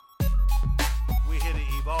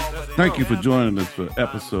Thank you for joining us for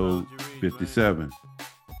episode 57.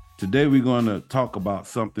 Today we're going to talk about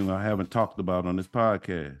something I haven't talked about on this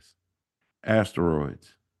podcast,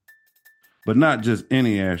 asteroids. But not just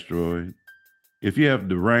any asteroid. If you have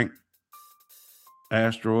to rank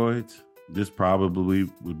asteroids, this probably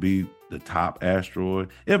would be the top asteroid.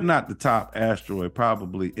 If not the top asteroid,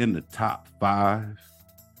 probably in the top 5.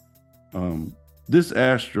 This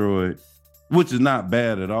asteroid, which is not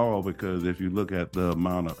bad at all, because if you look at the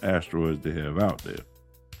amount of asteroids they have out there.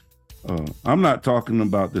 I'm not talking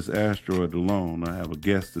about this asteroid alone. I have a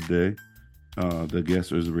guest today. The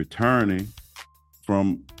guest is returning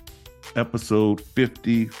from episode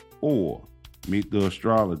 54, Meet the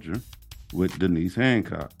Astrologer, with Denise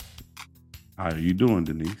Hancock. How are you doing,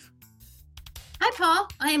 Denise? Hi, Paul.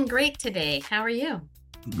 I am great today. How are you?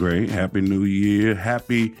 Great. Happy New Year.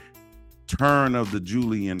 Happy turn of the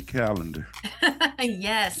Julian calendar.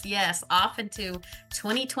 Yes. Off into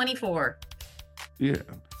 2024. Yeah.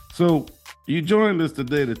 So you joined us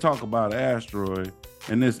today to talk about an asteroid,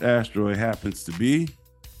 and this asteroid happens to be?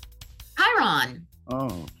 Chiron.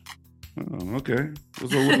 Oh, okay.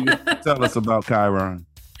 So what do you tell us about Chiron?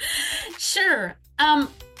 Sure.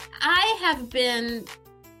 I have been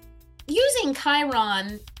using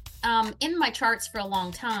Chiron in my charts for a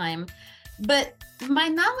long time, but my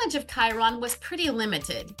knowledge of Chiron was pretty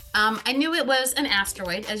limited. I knew it was an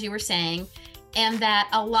asteroid, as you were saying, and that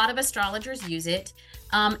a lot of astrologers use it.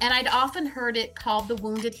 And I'd often heard it called the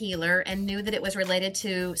wounded healer and knew that it was related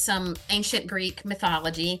to some ancient Greek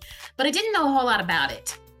mythology, but I didn't know a whole lot about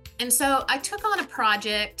it. And so I took on a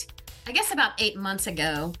project, I guess about 8 months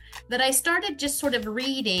ago, that I started just sort of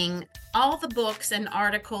reading all the books and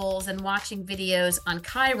articles and watching videos on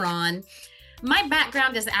Chiron. My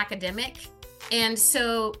background is academic. And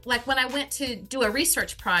so, like, when I went to do a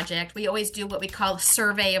research project, we always do what we call a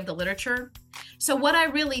survey of the literature. So what I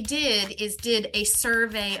really did is did a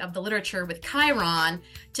survey of the literature with Chiron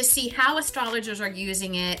to see how astrologers are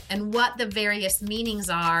using it and what the various meanings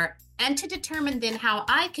are, and to determine then how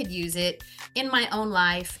I could use it in my own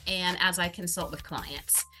life and as I consult with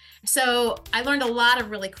clients. So I learned a lot of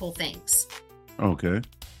really cool things. Okay.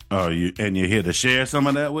 You're here to share some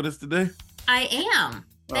of that with us today? I am.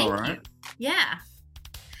 Thank you. Yeah.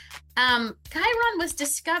 Chiron was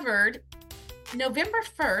discovered November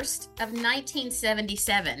 1st of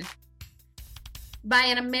 1977 by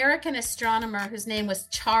an American astronomer whose name was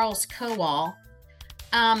Charles Kowal,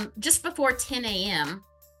 just before 10 a.m.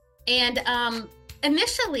 And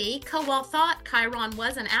initially, Kowal thought Chiron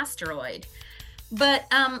was an asteroid, but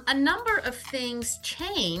a number of things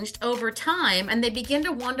changed over time, and they began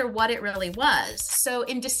to wonder what it really was. So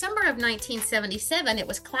in December of 1977, it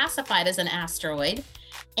was classified as an asteroid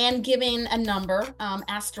and given a number,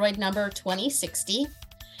 asteroid number 2060.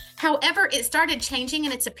 However, it started changing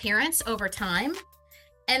in its appearance over time.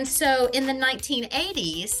 And so in the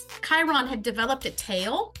 1980s, Chiron had developed a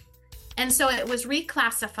tail, and so it was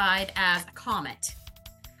reclassified as a comet.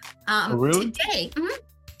 Oh, really?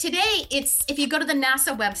 Today, it's, if you go to the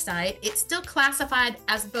NASA website, it's still classified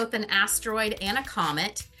as both an asteroid and a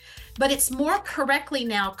comet, but it's more correctly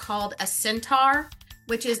now called a centaur,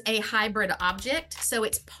 which is a hybrid object. So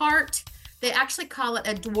it's part, they actually call it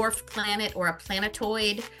a dwarf planet or a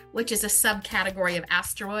planetoid, which is a subcategory of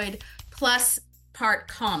asteroid, plus part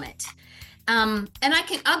comet. And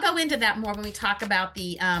I'll go into that more when we talk about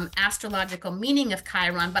the astrological meaning of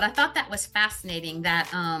Chiron, but I thought that was fascinating that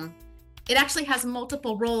it actually has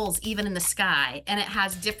multiple roles even in the sky, and it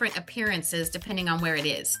has different appearances depending on where it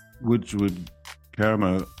is. Which would kind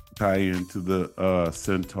of tie into the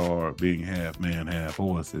centaur being half man, half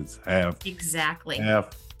horse. It's half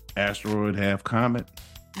asteroid, half comet.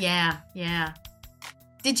 Yeah.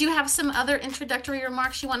 Did you have some other introductory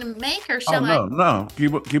remarks you want to make, or shall I? No.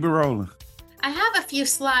 Keep it rolling. I have a few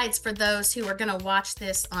slides for those who are going to watch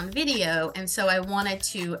this on video, and so I wanted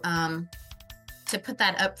to put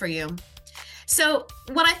that up for you. So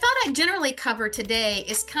what I thought I'd generally cover today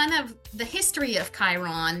is kind of the history of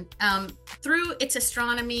Chiron through its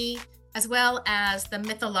astronomy, as well as the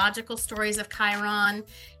mythological stories of Chiron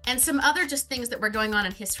and some other just things that were going on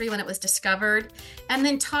in history when it was discovered, and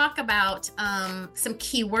then talk about some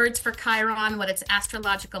key words for Chiron, what its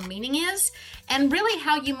astrological meaning is, and really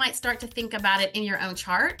how you might start to think about it in your own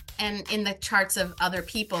chart and in the charts of other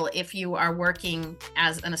people if you are working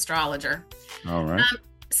as an astrologer. All right.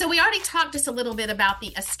 So we already talked just a little bit about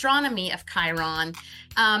the astronomy of Chiron.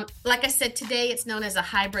 Like I said, today it's known as a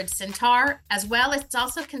hybrid centaur, as well as it's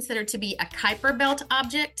also considered to be a Kuiper belt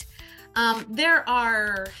object. There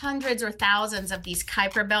are hundreds or thousands of these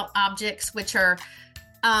Kuiper belt objects, which are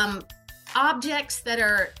objects that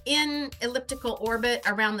are in elliptical orbit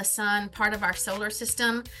around the sun, part of our solar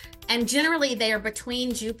system, and generally they are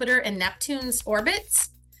between Jupiter and Neptune's orbits.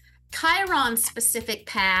 Chiron's specific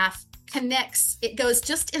path connects, it goes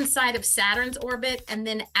just inside of Saturn's orbit and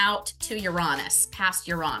then out to Uranus, past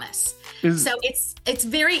Uranus. So it's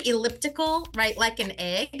very elliptical, right? Like an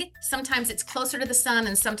egg. Sometimes it's closer to the sun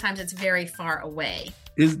and sometimes it's very far away.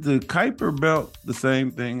 Is the Kuiper belt the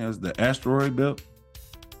same thing as the asteroid belt?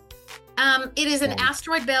 It is an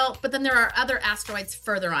asteroid belt, but then there are other asteroids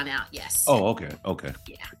further on out, yes. Oh, okay.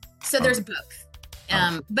 Yeah. So there's both.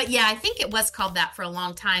 But yeah, I think it was called that for a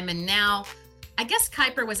long time. And now, I guess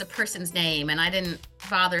Kuiper was a person's name, and I didn't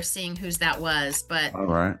bother seeing whose that was. But all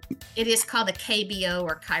right, it is called a KBO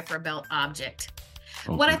or Kuiper belt object.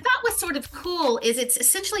 Okay. What I thought was sort of cool is it's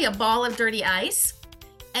essentially a ball of dirty ice.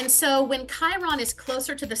 And so when Chiron is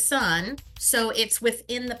closer to the sun, so it's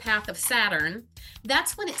within the path of Saturn,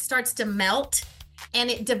 that's when it starts to melt and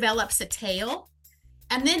it develops a tail.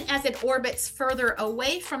 And then as it orbits further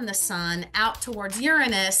away from the sun out towards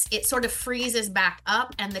Uranus, it sort of freezes back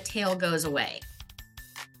up and the tail goes away.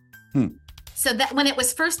 So that when it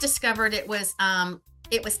was first discovered, it was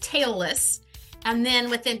tailless. And then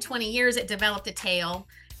within 20 years, it developed a tail.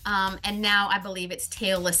 And now I believe it's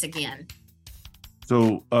tailless again.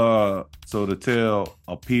 So the tail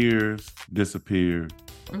appears, disappears.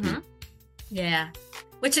 Mm-hmm. Yeah.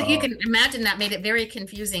 Which you can imagine that made it very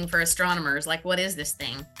confusing for astronomers. Like, what is this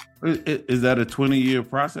thing? Is that a 20-year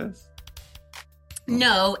process?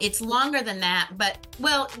 No, it's longer than that. But,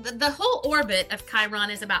 well, the whole orbit of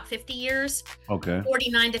Chiron is about 50 years. Okay.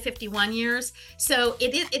 49 to 51 years. So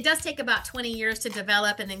it does take about 20 years to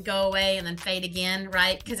develop and then go away and then fade again,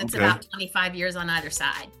 right? Because it's about 25 years on either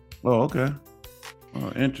side. Oh, okay.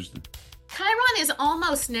 Oh, interesting. Chiron is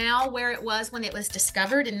almost now where it was when it was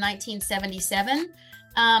discovered in 1977.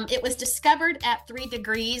 It was discovered at 3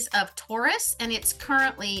 degrees of Taurus, and it's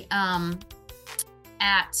currently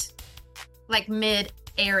at like mid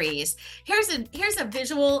Aries. Here's a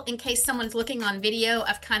visual in case someone's looking on video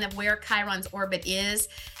of kind of where Chiron's orbit is.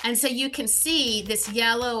 And so you can see this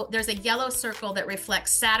there's a yellow circle that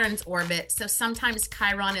reflects Saturn's orbit. So sometimes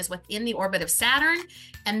Chiron is within the orbit of Saturn,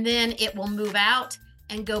 and then it will move out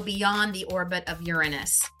and go beyond the orbit of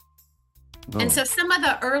Uranus. Oh. And so some of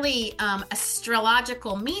the early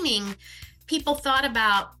astrological meaning, people thought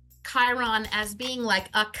about Chiron as being like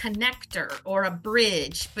a connector or a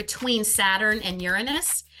bridge between Saturn and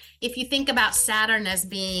Uranus. If you think about Saturn as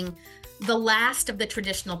being the last of the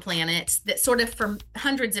traditional planets that sort of for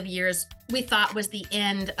hundreds of years we thought was the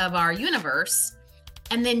end of our universe,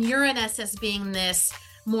 and then Uranus as being this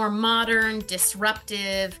more modern,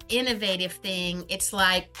 disruptive, innovative thing, it's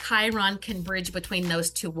like Chiron can bridge between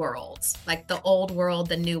those two worlds, like the old world,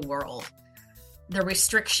 the new world, the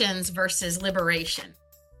restrictions versus liberation.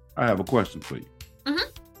 I have a question for you.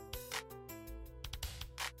 Mm-hmm.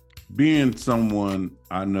 Being someone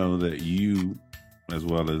I know that you, as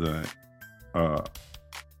well as I,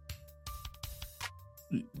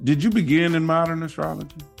 did you begin in modern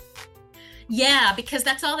astrology? Yeah, because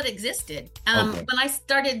that's all that existed. Okay. When I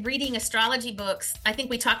started reading astrology books, I think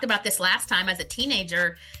we talked about this last time as a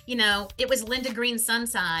teenager, it was Linda Green's sun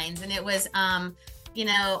signs, and it was, I'm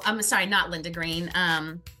sorry, not Linda Green,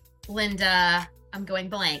 Linda, I'm going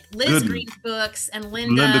blank. Liz Goodman. Green's books and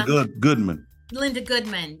Linda Goodman. Linda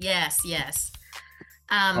Goodman. Yes.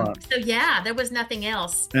 Right. So yeah, there was nothing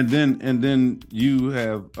else. And then you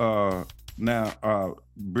have now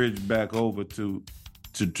bridged back over to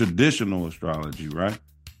traditional astrology, right?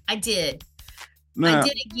 I did. Now, I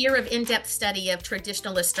did a year of in-depth study of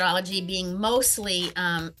traditional astrology, being mostly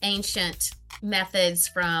ancient methods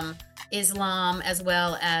from Islam as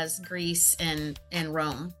well as Greece and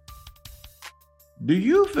Rome. do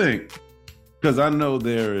you think, because I know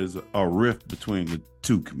there is a rift between the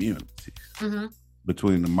two communities, Mm-hmm.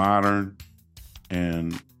 between the modern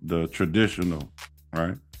and the traditional,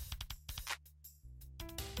 right?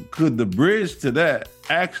 Could the bridge to that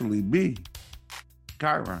actually be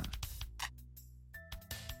Chiron?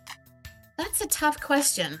 That's a tough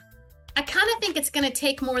question. I kind of think it's going to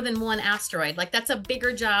take more than one asteroid. Like, that's a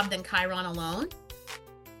bigger job than Chiron alone.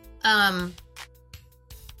 But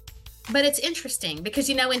it's interesting because,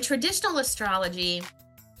 in traditional astrology,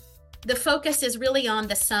 the focus is really on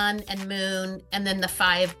the sun and moon and then the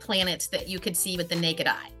 5 planets that you could see with the naked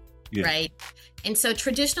eye, right? And so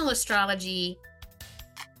traditional astrology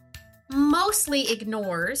mostly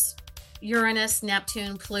ignores Uranus,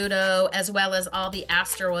 Neptune, Pluto, as well as all the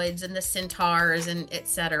asteroids and the centaurs and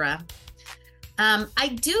etc.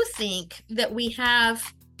 I do think that we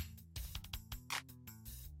have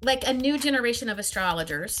like a new generation of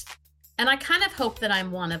astrologers, and I kind of hope that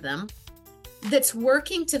I'm one of them, that's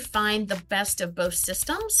working to find the best of both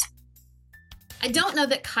systems. I don't know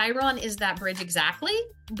that Chiron is that bridge exactly,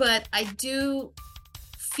 but I do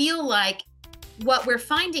feel like what we're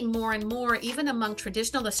finding more and more, even among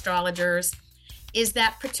traditional astrologers, is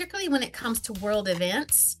that particularly when it comes to world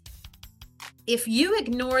events, if you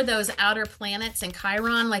ignore those outer planets and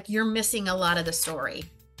Chiron, like you're missing a lot of the story.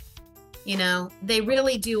 You know, they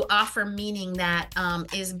really do offer meaning that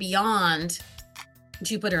is beyond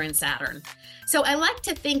Jupiter and Saturn. So I like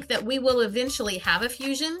to think that we will eventually have a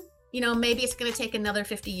fusion. You know, maybe it's going to take another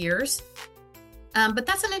 50 years. But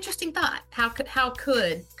that's an interesting thought. How could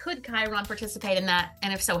Chiron participate in that?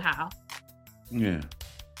 And if so, how? Yeah.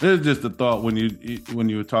 There's just a thought when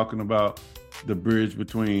you were talking about the bridge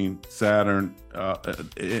between Saturn.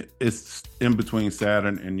 It's in between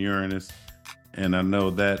Saturn and Uranus. And I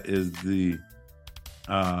know that is the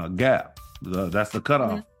gap. That's the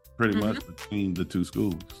cutoff pretty much between the two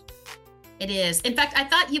schools. It is. In fact, I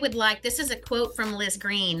thought you would like, this is a quote from Liz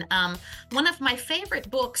Green. One of my favorite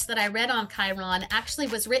books that I read on Chiron actually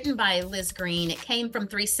was written by Liz Green. It came from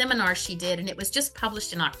 3 seminars she did, and it was just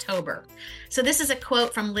published in October. So this is a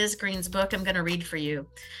quote from Liz Green's book I'm going to read for you.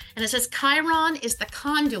 And it says, Chiron is the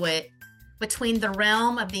conduit between the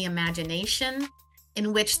realm of the imagination,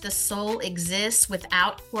 in which the soul exists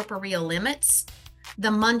without corporeal limits, the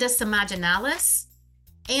mundus imaginalis,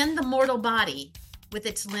 and the mortal body, with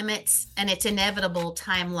its limits and its inevitable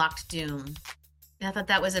time-locked doom. And I thought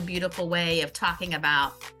that was a beautiful way of talking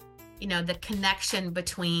about, you know, the connection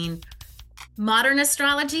between modern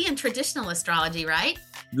astrology and traditional astrology, right?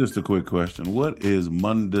 Just a quick question. What is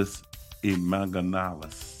mundus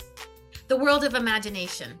imaginalis? The world of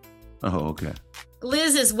imagination. Oh, okay.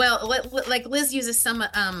 Liz as well, like Liz uses some,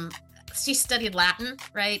 she studied Latin,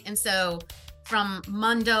 right? And so from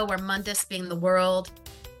mundo or mundus being the world,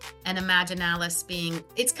 and imaginalis being,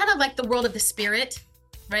 it's kind of like the world of the spirit,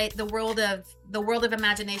 right? The world of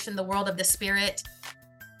imagination, the world of the spirit,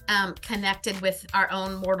 connected with our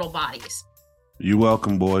own mortal bodies. You're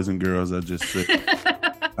welcome, boys and girls. I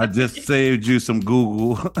just saved you some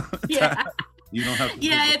Google. Yeah. You don't have to.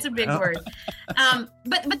 Yeah, it's a big word.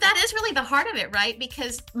 But that is really the heart of it, right?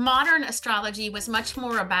 Because modern astrology was much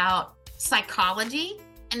more about psychology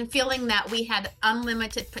and feeling that we had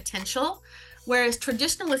unlimited potential. Whereas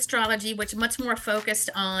traditional astrology, which much more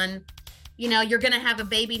focused on, you know, you're going to have a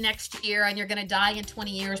baby next year and you're going to die in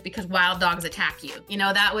 20 years because wild dogs attack you. You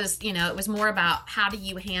know, that was, you know, it was more about how do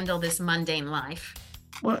you handle this mundane life.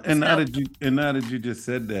 Well, and now that you just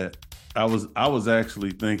said that, I was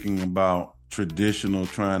actually thinking about traditional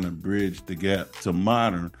trying to bridge the gap to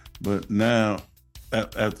modern, but now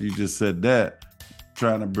after you just said that,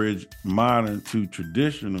 trying to bridge modern to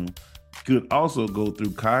traditional could also go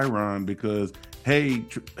through Chiron because, hey,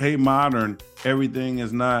 modern, everything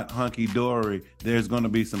is not hunky-dory. There's going to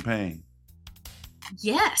be some pain.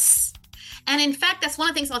 Yes. And in fact, that's one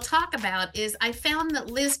of the things I'll talk about is I found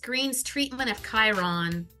that Liz Green's treatment of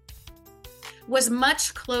Chiron was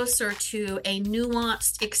much closer to a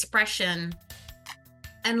nuanced expression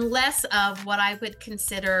and less of what I would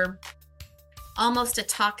consider almost a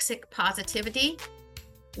toxic positivity,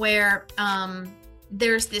 where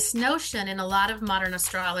there's this notion in a lot of modern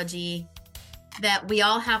astrology that we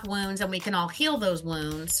all have wounds and we can all heal those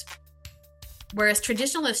wounds. Whereas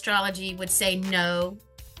traditional astrology would say, no,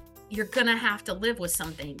 you're going to have to live with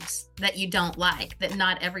some things that you don't like, that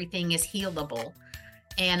not everything is healable.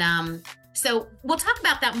 And so we'll talk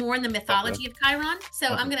about that more in the mythology of Chiron. So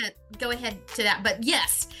I'm going to go ahead to that. But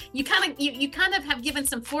yes, you kind of have given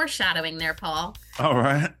some foreshadowing there, Paul. All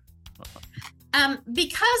right.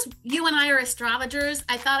 Because you and I are astrologers,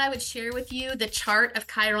 I thought I would share with you the chart of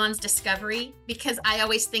Chiron's discovery, because I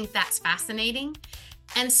always think that's fascinating.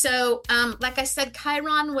 And so, like I said,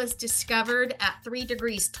 Chiron was discovered at 3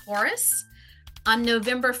 degrees Taurus on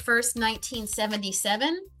November 1st,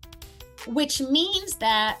 1977, which means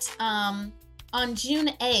that on June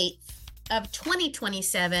 8th of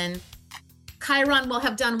 2027, Chiron will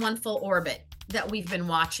have done one full orbit that we've been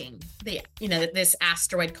watching, this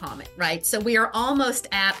asteroid comet, right? So we are almost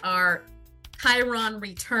at our Chiron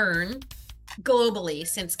return globally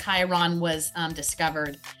since Chiron was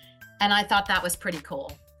discovered. And I thought that was pretty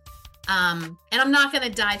cool. And I'm not going to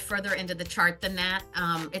dive further into the chart than that.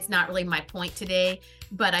 It's not really my point today,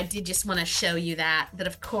 but I did just want to show you that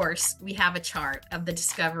of course we have a chart of the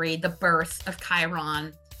discovery, the birth of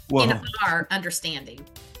Chiron in our understanding.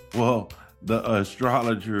 Well, the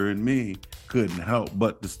astrologer in me couldn't help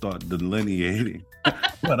but to start delineating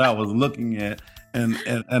what I was looking at. And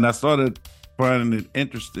I started finding it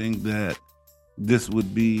interesting that this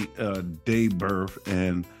would be a day birth.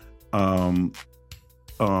 And Um,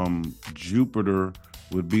 Jupiter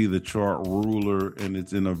would be the chart ruler, and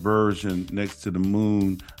it's in a version next to the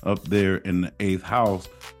moon up there in the eighth house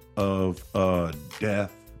of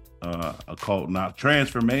death, occult, not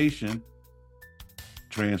transformation.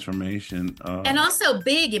 Transformation. And also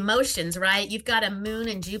big emotions, right? You've got a moon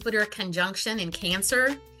and Jupiter conjunction in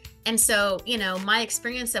Cancer. And so, my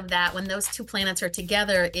experience of that when those two planets are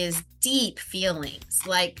together is deep feelings,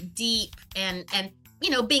 like deep and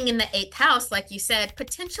being in the eighth house, like you said,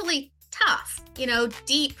 potentially tough,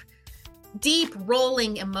 deep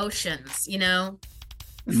rolling emotions,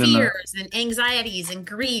 fears and anxieties and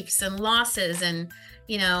griefs and losses and,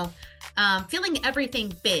 feeling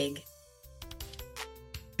everything big.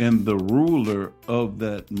 And the ruler of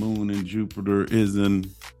that moon and Jupiter is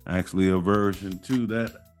in actually a version to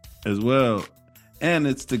that as well. And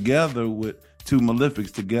it's together with two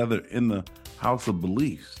malefics together in the house of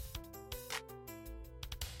beliefs.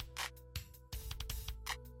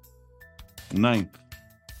 Ninth.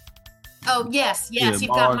 Oh, yes. Yeah, You've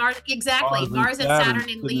got Mars. Exactly. Mars and Saturn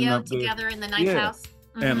and Leo together in the ninth house.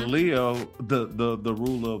 Mm-hmm. And Leo, the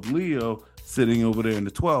ruler of Leo, sitting over there in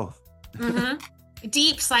the 12th. Mm-hmm.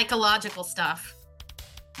 Deep psychological stuff.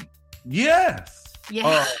 Yes.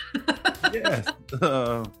 Yeah. Yes.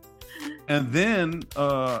 And then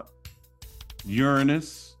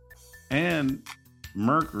Uranus and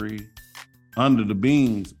Mercury under the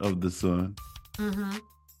beams of the sun. Mm-hmm.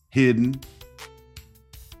 Hidden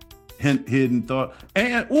thought.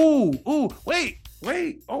 And wait.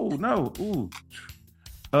 Oh no.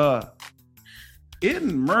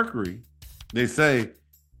 In Mercury, they say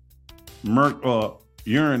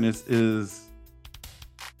Uranus is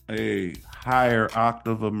a higher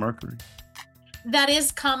octave of Mercury. That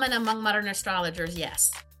is common among modern astrologers,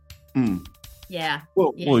 yes. Yeah.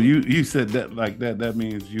 Well, you said that like that. That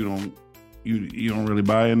means you don't really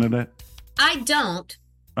buy into that? I don't.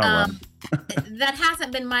 All right. That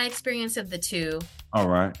hasn't been my experience of the two. All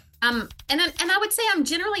right. And I would say I'm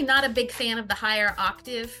generally not a big fan of the higher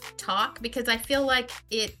octave talk because I feel like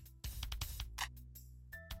it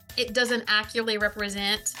doesn't accurately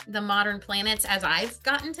represent the modern planets as I've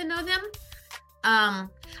gotten to know them.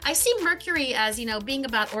 I see Mercury as, being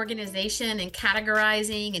about organization and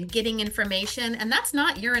categorizing and getting information, and that's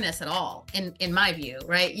not Uranus at all, in my view,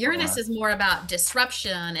 right? Uranus is more about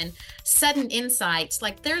disruption and sudden insights.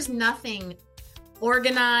 Like there's nothing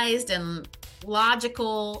organized and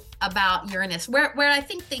logical about Uranus. Where I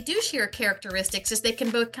think they do share characteristics is they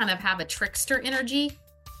can both kind of have a trickster energy.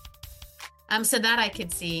 So that I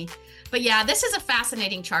could see. But yeah, this is a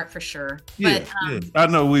fascinating chart for sure. Yeah, I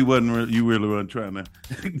know you really weren't trying to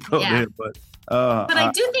go there, but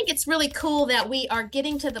I do think it's really cool that we are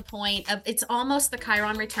getting to the point of it's almost the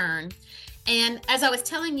Chiron return. And as I was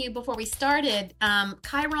telling you before we started,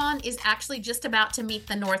 Chiron is actually just about to meet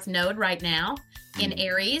the North Node right now in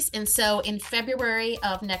Aries. And so in February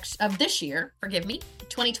of this year,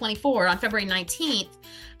 2024, on February 19th,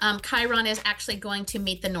 Chiron is actually going to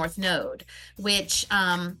meet the North Node, which,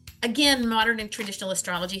 again, modern and traditional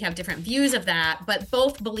astrology have different views of that, but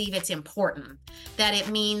both believe it's important, that it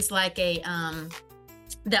means like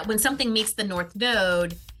that when something meets the North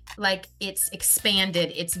Node, like it's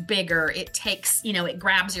expanded, it's bigger, it takes, it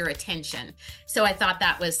grabs your attention. So I thought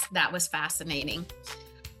that was fascinating.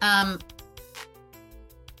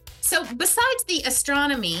 So besides the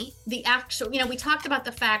astronomy, the actual, we talked about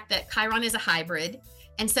the fact that Chiron is a hybrid.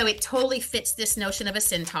 And so it totally fits this notion of a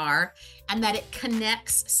centaur and that it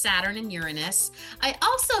connects Saturn and Uranus. I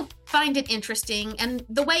also find it interesting, and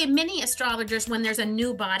the way many astrologers, when there's a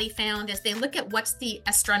new body found, is they look at what's the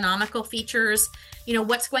astronomical features,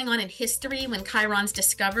 what's going on in history when Chiron's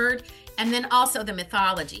discovered, and then also the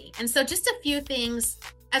mythology. And so just a few things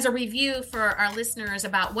as a review for our listeners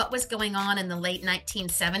about what was going on in the late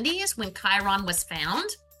 1970s when Chiron was found.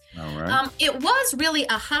 All right. It was really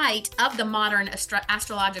a height of the modern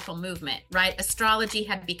astrological movement, right? Astrology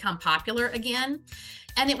had become popular again.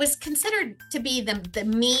 And it was considered to be the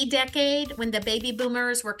me decade when the baby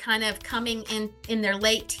boomers were kind of coming in their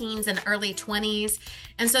late teens and early 20s.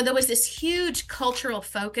 And so there was this huge cultural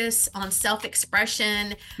focus on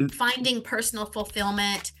self-expression, finding personal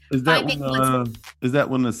fulfillment. Is that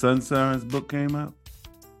when the Sun Signs book came out?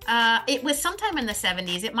 It was sometime in the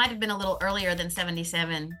 70s. It might have been a little earlier than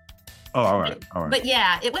 77. Oh, all right. But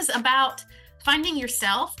yeah, it was about finding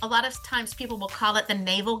yourself. A lot of times people will call it the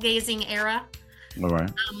navel-gazing era. All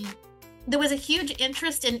right. There was a huge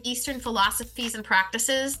interest in Eastern philosophies and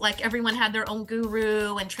practices. Like everyone had their own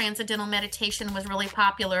guru, and transcendental meditation was really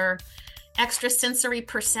popular. Extrasensory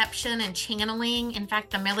perception and channeling. In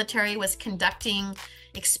fact, the military was conducting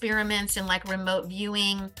experiments in like remote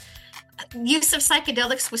viewing. use of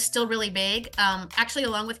psychedelics was still really big, actually,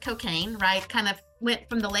 along with cocaine, right? Kind of went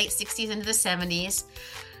from the late 60s into the 70s.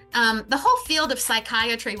 The whole field of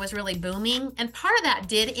psychiatry was really booming, and part of that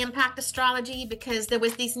did impact astrology because there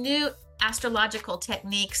was these new astrological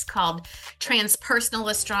techniques called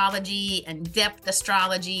transpersonal astrology and depth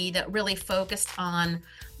astrology that really focused on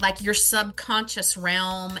like your subconscious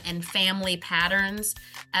realm and family patterns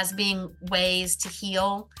as being ways to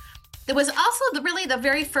heal. There was also really the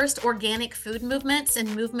very first organic food movements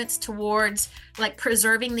and movements towards like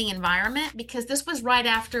preserving the environment, because this was right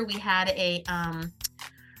after we had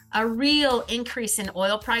a real increase in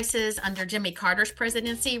oil prices under Jimmy Carter's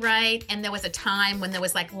presidency, right? And there was a time when there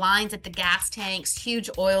was like lines at the gas tanks, huge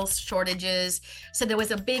oil shortages. So there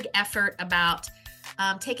was a big effort about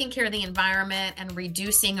taking care of the environment and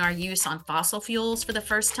reducing our use on fossil fuels for the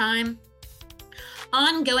first time.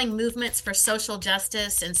 Ongoing movements for social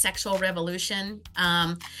justice and sexual revolution.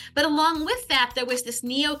 But along with that, there was this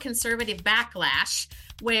neoconservative backlash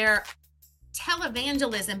where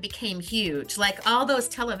televangelism became huge. Like all those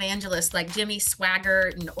televangelists like Jimmy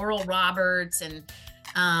Swaggart and Oral Roberts and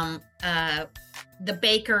the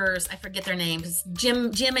Bakers, I forget their names,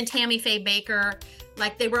 Jim and Tammy Faye Baker,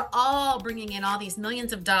 like they were all bringing in all these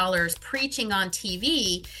millions of dollars preaching on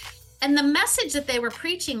TV. And the message that they were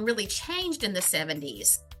preaching really changed in the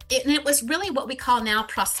 70s. And it was really what we call now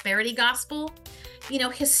prosperity gospel. You know,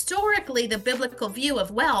 historically, the biblical view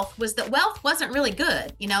of wealth was that wealth wasn't really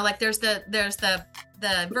good. You know, like there's the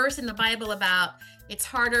verse in the Bible about it's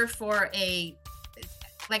harder for a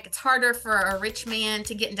rich man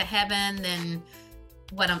to get into heaven than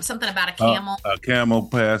something about a camel. A camel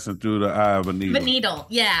passing through the eye of a needle. The needle,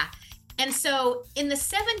 yeah. And so in the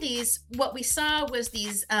 70s, what we saw was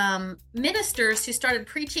these ministers who started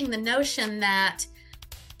preaching the notion that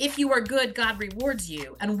if you are good, God rewards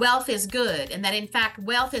you, and wealth is good, and that in fact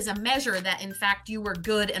wealth is a measure that in fact you were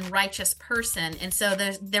good and righteous person. And so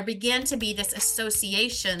there began to be this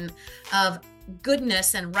association of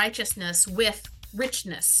goodness and righteousness with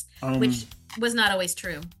richness, which was not always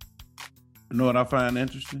true. You know what I find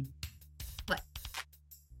interesting? What?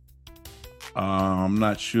 I'm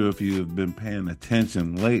not sure if you've been paying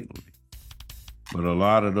attention lately, but a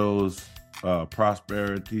lot of those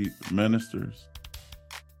prosperity ministers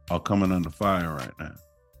are coming under fire right now.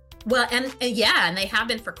 Well, and they have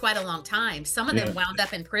been for quite a long time. Some of them wound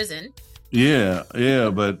up in prison. Yeah,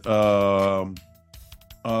 but that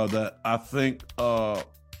I think well,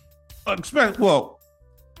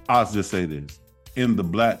 I'll just say this. In the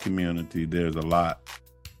Black community, there's a lot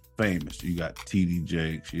famous. You got TD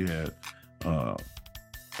Jakes, you had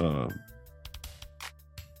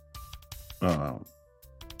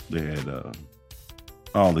they had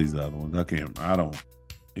all these other ones.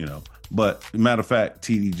 But matter of fact,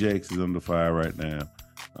 TD Jakes is under fire right now.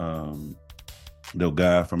 The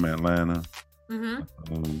guy from Atlanta.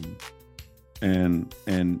 Mm-hmm. And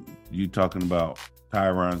you talking about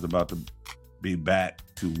Chiron's about to be back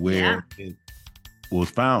to where it was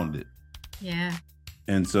founded. Yeah.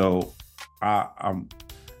 And so I'm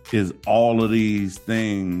is all of these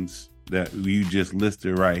things that you just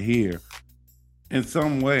listed right here, in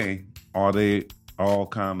some way, are they all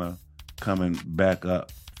kind of coming back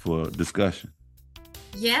up for discussion?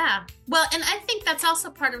 Yeah. Well, and I think that's also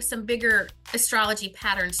part of some bigger astrology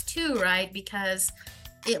patterns too, right? Because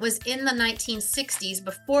it was in the 1960s,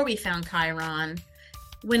 before we found Chiron,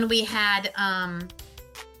 when we had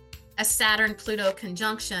a Saturn-Pluto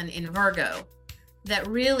conjunction in Virgo that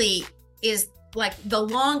really is like the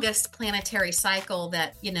longest planetary cycle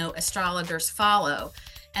that, astrologers follow.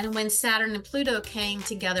 And when Saturn and Pluto came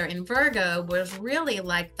together in Virgo was really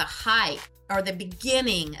like the height or the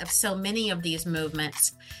beginning of so many of these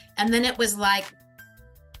movements. And then it was like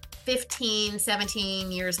 15,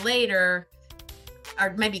 17 years later,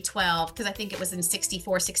 or maybe 12, because I think it was in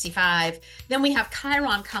 64, 65. Then we have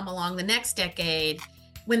Chiron come along the next decade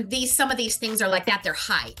when some of these things are like at their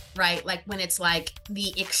height, right? Like when it's like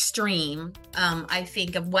the extreme, I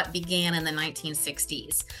think, of what began in the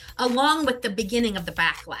 1960s, along with the beginning of the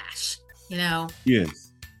backlash,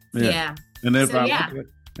 Yes. Yeah. And if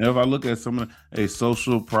I look at some of a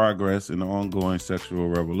social progress in the ongoing sexual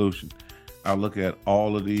revolution, I look at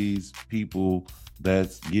all of these people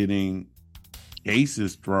that's getting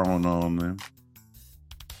cases thrown on them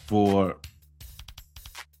for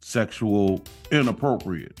sexual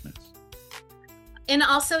inappropriateness. And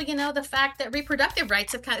also, the fact that reproductive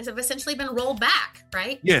rights have essentially been rolled back,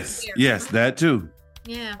 right? Yes, that too.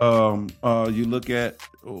 Yeah. You look at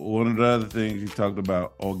one of the other things you talked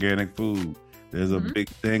about, organic food. There's a big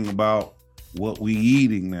thing about what we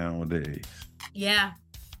eating nowadays. Yeah.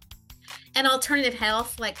 and alternative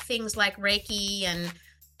health, like things like Reiki and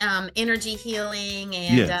energy healing,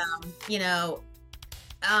 and Yes.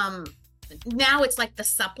 um, now it's like the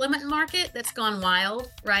supplement market that's gone wild,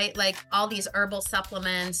 right? Like all these herbal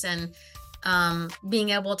supplements and being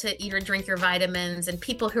able to eat or drink your vitamins, and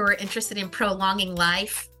people who are interested in prolonging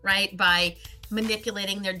life, right, by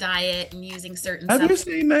manipulating their diet and using certain Have you supplements.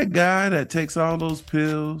 seen that guy that takes all those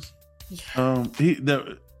pills? Yeah.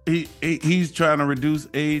 He's trying to reduce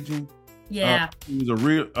aging. Yeah. He was a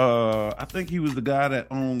real. I think he was the guy that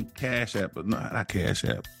owned Cash App, but not Cash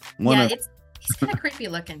App. Yeah, he's kind of creepy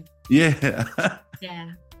looking. Yeah.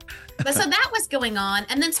 Yeah. But so that was going on.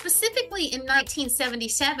 And then specifically in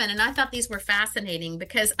 1977, and I thought these were fascinating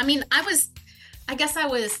because, I mean, I guess I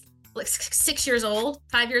was like 6 years old,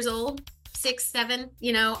 5 years old, 6, 7,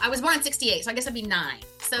 I was born in 68, so I guess I'd be 9.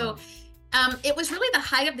 So it was really the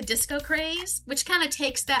height of the disco craze, which kind of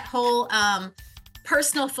takes that whole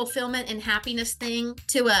personal fulfillment and happiness thing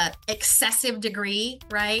to a excessive degree,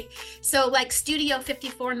 right? So like Studio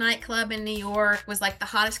 54 nightclub in New York was like the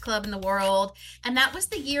hottest club in the world. And that was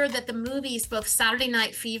the year that the movies, both Saturday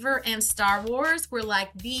Night Fever and Star Wars, were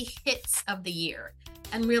like the hits of the year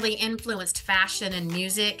and really influenced fashion and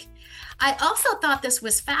music. I also thought this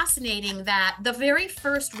was fascinating that the very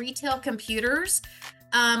first retail computers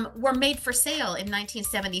were made for sale in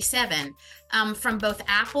 1977 from both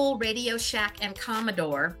Apple, Radio Shack, and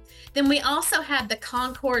Commodore. Then we also had the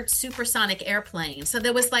Concorde supersonic airplane. So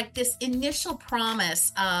there was like this initial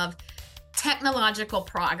promise of technological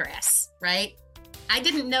progress, right? I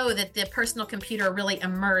didn't know that the personal computer really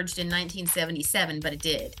emerged in 1977, but it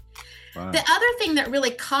did. Wow. The other thing that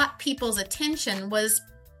really caught people's attention was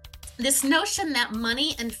this notion that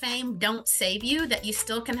money and fame don't save you, that you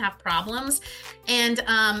still can have problems. And,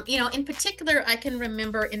 in particular, I can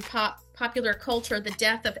remember in popular culture, the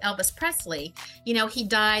death of Elvis Presley. He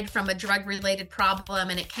died from a drug-related problem,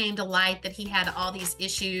 and it came to light that he had all these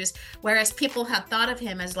issues, whereas people had thought of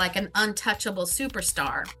him as like an untouchable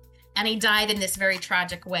superstar. And he died in this very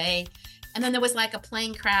tragic way. And then there was like a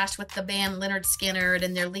plane crash with the band Lynyrd Skynyrd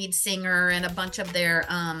and their lead singer, and a bunch of their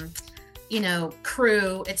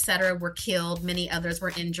crew, etc., were killed. Many others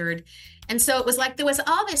were injured. And so it was like there was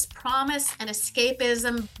all this promise and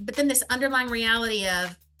escapism, but then this underlying reality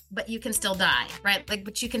of, but you can still die, right? Like,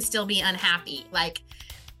 but you can still be unhappy. Like,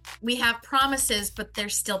 we have promises, but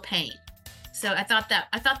there's still pain. So I thought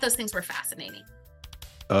those things were fascinating.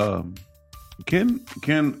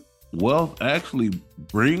 Can wealth actually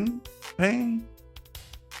bring pain?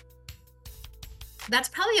 That's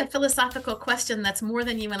probably a philosophical question that's more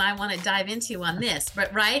than you and I want to dive into on this,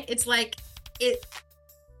 but right? It's like it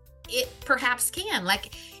perhaps can.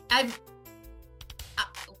 Like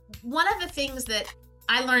one of the things that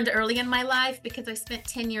I learned early in my life, because I spent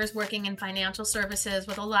 10 years working in financial services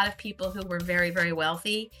with a lot of people who were very, very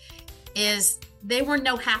wealthy, is they were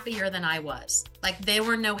no happier than I was. Like, they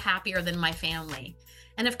were no happier than my family.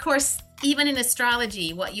 And of course, even in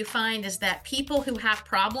astrology, what you find is that people who have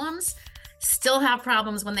problems still have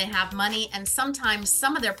problems when they have money, and sometimes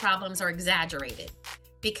some of their problems are exaggerated,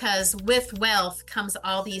 because with wealth comes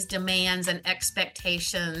all these demands and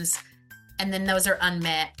expectations, and then those are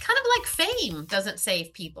unmet. Kind of like fame doesn't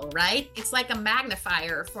save people, right? It's like a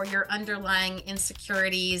magnifier for your underlying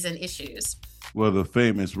insecurities and issues. Well, the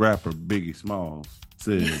famous rapper Biggie Smalls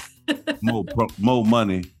said, more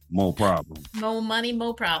money, more problems. More money,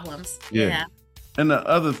 more problems. Yeah. And the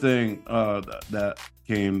other thing that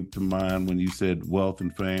came to mind when you said wealth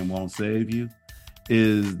and fame won't save you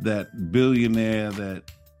is that billionaire that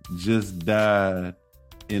just died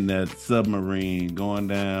in that submarine going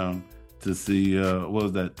down to see, what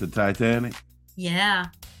was that, the Titanic? Yeah.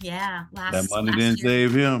 That money didn't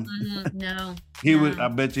save him. Mm-hmm. No. I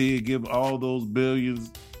bet you he'd give all those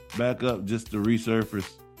billions back up just to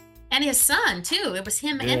resurface. And his son, too. It was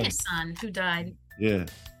him and his son who died. Yeah.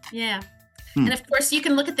 Yeah. And of course, you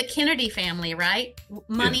can look at the Kennedy family, right?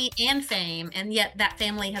 Money and fame, and yet that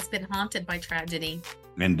family has been haunted by tragedy.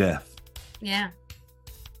 And death. Yeah.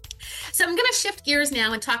 So I'm going to shift gears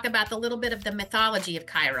now and talk about the little bit of the mythology of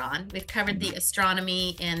Chiron. We've covered the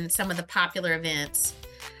astronomy and some of the popular events.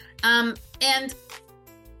 And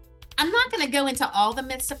I'm not going to go into all the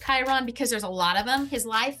myths of Chiron because there's a lot of them. His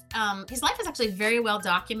life is actually very well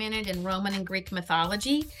documented in Roman and Greek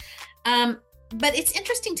mythology. But it's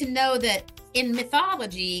interesting to know that in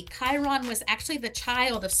mythology, Chiron was actually the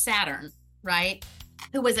child of Saturn, right?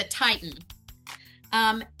 Who was a Titan.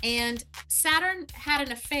 And Saturn had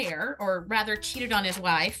an affair, or rather cheated on his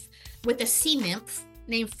wife, with a sea nymph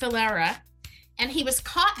named Philaera. And he was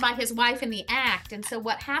caught by his wife in the act. And so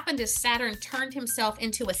what happened is Saturn turned himself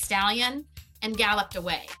into a stallion and galloped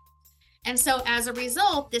away. And so as a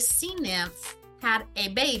result, this sea nymph had a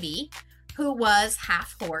baby who was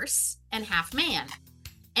half horse and half man.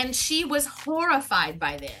 And she was horrified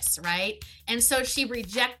by this, right? And so she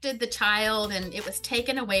rejected the child and it was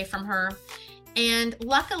taken away from her. And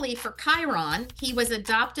luckily for Chiron, he was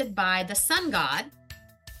adopted by the sun god,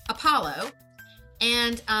 Apollo.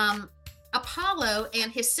 And Apollo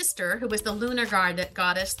and his sister, who was the lunar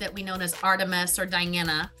goddess that we know as Artemis or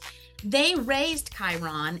Diana, they raised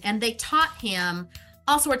Chiron and they taught him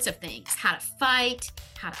all sorts of things: how to fight,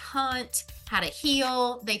 how to hunt, how to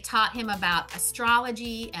heal. They taught him about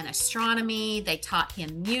astrology and astronomy. They taught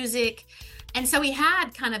him music. And so he had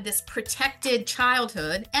kind of this protected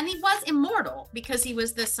childhood, and he was immortal because he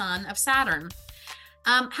was the son of Saturn.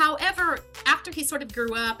 However, after he sort of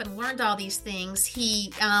grew up and learned all these things,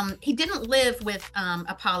 he didn't live with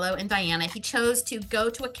Apollo and Diana. He chose to go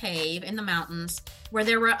to a cave in the mountains where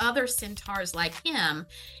there were other centaurs like him.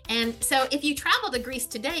 And so if you travel to Greece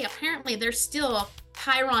today, apparently there's still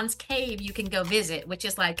Chiron's cave you can go visit, which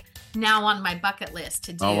is like now on my bucket list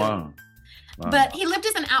to do. Oh, wow. Wow. But he lived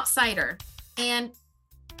as an outsider. And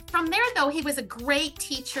from there, though, he was a great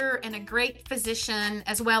teacher and a great physician,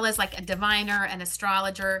 as well as like a diviner and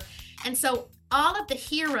astrologer. And so all of the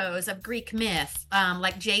heroes of Greek myth,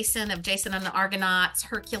 like Jason and the Argonauts,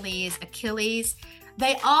 Hercules, Achilles,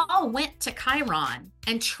 they all went to Chiron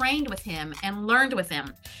and trained with him and learned with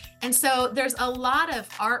him. And so there's a lot of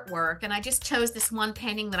artwork, and I just chose this one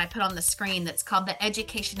painting that I put on the screen that's called The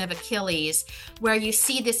Education of Achilles, where you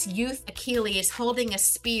see this youth Achilles holding a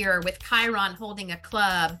spear with Chiron holding a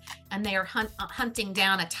club, and they are hunting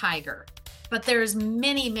down a tiger. But there's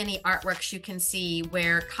many, many artworks you can see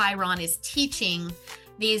where Chiron is teaching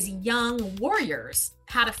these young warriors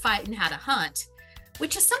how to fight and how to hunt,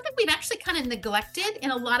 which is something we've actually kind of neglected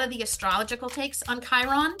in a lot of the astrological takes on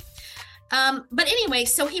Chiron. But anyway,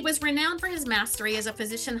 so he was renowned for his mastery as a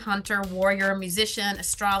physician, hunter, warrior, musician,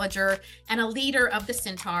 astrologer, and a leader of the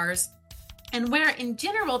centaurs. And where in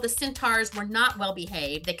general, the centaurs were not well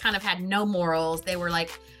behaved, they kind of had no morals. They were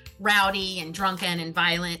like rowdy and drunken and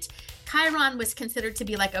violent. Chiron was considered to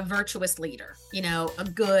be like a virtuous leader, you know, a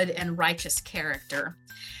good and righteous character.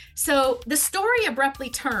 So the story abruptly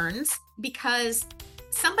turns because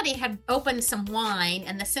somebody had opened some wine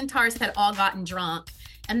and the centaurs had all gotten drunk,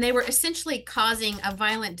 and they were essentially causing a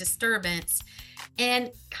violent disturbance.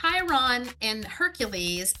 And Chiron and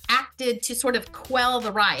Hercules acted to sort of quell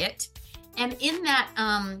the riot. And in that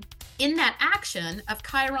action of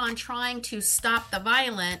Chiron trying to stop the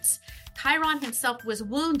violence, Chiron himself was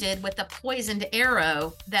wounded with a poisoned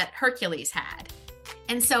arrow that Hercules had.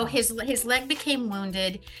 And so his leg became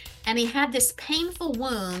wounded, and he had this painful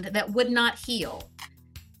wound that would not heal.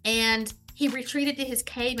 And he retreated to his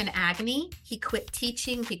cave in agony. He quit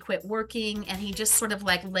teaching, he quit working, and he just sort of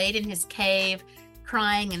like laid in his cave,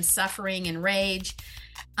 crying and suffering and rage.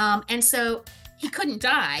 And so he couldn't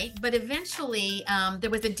die, but eventually there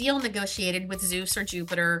was a deal negotiated with Zeus or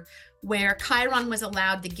Jupiter where Chiron was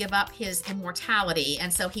allowed to give up his immortality.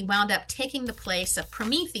 And so he wound up taking the place of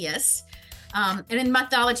Prometheus. And in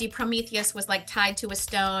mythology, Prometheus was like tied to a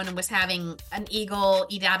stone and was having an eagle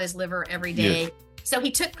eat out his liver every day. Yes. So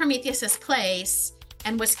he took Prometheus's place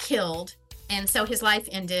and was killed. And so his life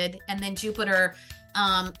ended. And then Jupiter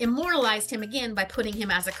immortalized him again by putting him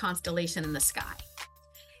as a constellation in the sky.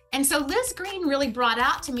 And so Liz Green really brought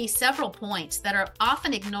out to me several points that are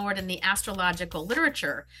often ignored in the astrological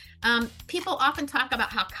literature. People often talk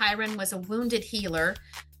about how Chiron was a wounded healer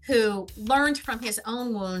who learned from his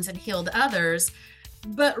own wounds and healed others.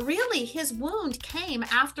 But really, his wound came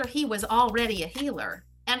after he was already a healer,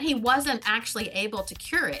 and he wasn't actually able to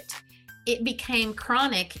cure it. It became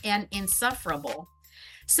chronic and insufferable.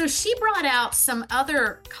 So she brought out some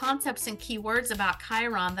other concepts and keywords about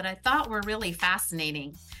Chiron that I thought were really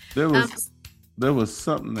fascinating. There was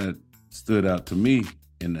something that stood out to me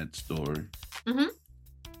in that story. Mm-hmm.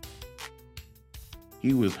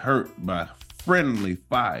 He was hurt by friendly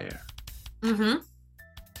fire. Mm-hmm.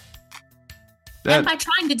 And by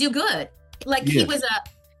trying to do good. Like yes.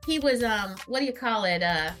 he was what do you call it?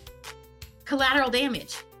 Collateral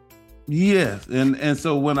damage. Yes. And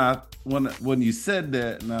so when you said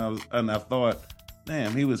that, and I thought,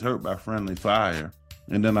 damn, he was hurt by friendly fire.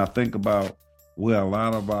 And then I think about where a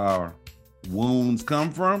lot of our wounds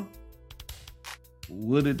come from.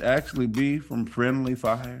 Would it actually be from friendly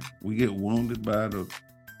fire? We get wounded by the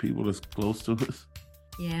people that's close to us.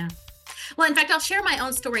 Yeah. Well, in fact, I'll share my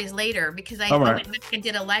own stories later because I All right. went back and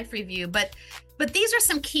did a life review. But these are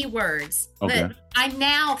some key words Okay. that I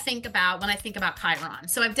now think about when I think about Chiron.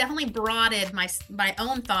 So I've definitely broadened my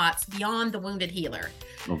own thoughts beyond the wounded healer.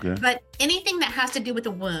 Okay. But anything that has to do with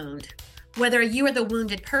a wound, whether you are the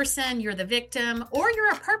wounded person, you're the victim, or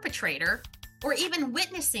you're a perpetrator, or even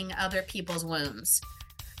witnessing other people's wounds.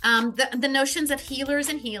 The notions of healers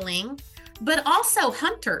and healing, but also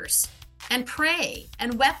hunters and prey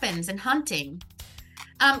and weapons and hunting.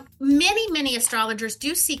 Many astrologers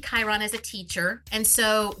do see Chiron as a teacher. And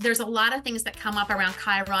so there's a lot of things that come up around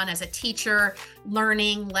Chiron as a teacher,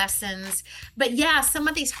 learning, lessons. But yeah, some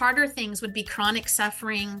of these harder things would be chronic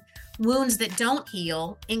suffering, wounds that don't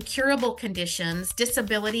heal, incurable conditions,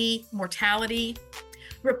 disability, mortality,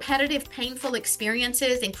 repetitive painful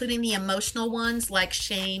experiences, including the emotional ones like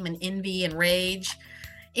shame and envy and rage,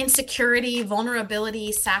 insecurity,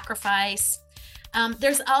 vulnerability, sacrifice.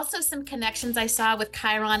 There's also some connections I saw with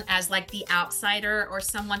Chiron as like the outsider or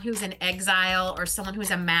someone who's in exile or someone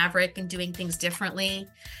who's a maverick and doing things differently,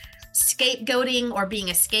 scapegoating or being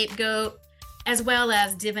a scapegoat, as well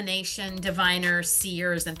as divination, diviners,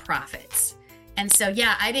 seers, and prophets. And so,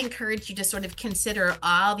 yeah, I'd encourage you to sort of consider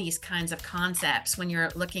all these kinds of concepts when you're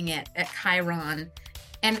looking at Chiron.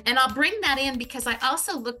 And I'll bring that in because I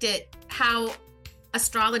also looked at how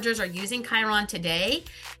astrologers are using Chiron today.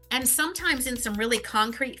 And sometimes in some really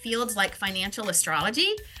concrete fields like financial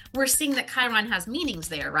astrology, we're seeing that Chiron has meanings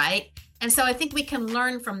there, right? And so I think we can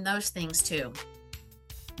learn from those things too.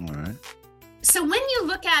 All right. So when you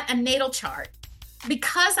look at a natal chart,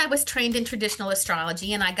 because I was trained in traditional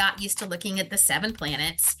astrology and I got used to looking at the 7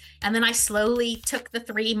 planets, and then I slowly took the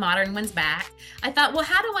 3 modern ones back, I thought, well,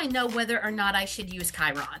 how do I know whether or not I should use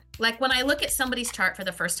Chiron? Like when I look at somebody's chart for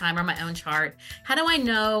the first time or my own chart, how do I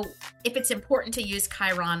know if it's important to use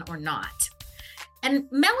Chiron or not? And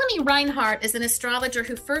Melanie Reinhardt is an astrologer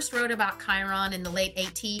who first wrote about Chiron in the late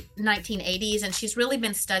 1980s, and she's really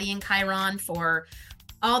been studying Chiron for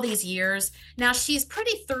all these years. Now, she's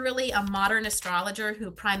pretty thoroughly a modern astrologer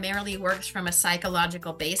who primarily works from a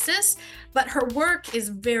psychological basis, but her work is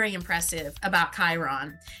very impressive about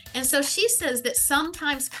Chiron. And so she says that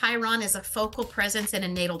sometimes Chiron is a focal presence in a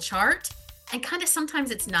natal chart, and kind of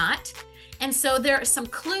sometimes it's not. And so there are some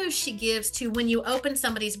clues she gives to when you open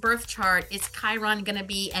somebody's birth chart, is Chiron going to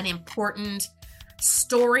be an important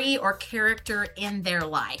story or character in their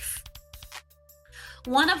life?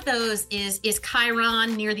 One of those is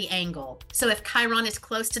Chiron near the angle. So if Chiron is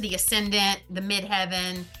close to the ascendant, the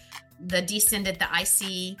midheaven, the descendant, the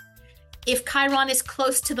IC, if Chiron is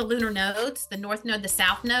close to the lunar nodes, the north node, the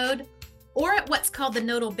south node, or at what's called the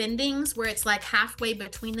nodal bendings, where it's like halfway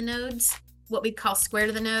between the nodes, what we call square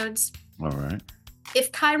to the nodes. All right.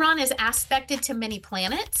 If Chiron is aspected to many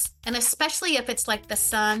planets, and especially if it's like the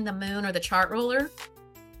sun, the moon, or the chart ruler,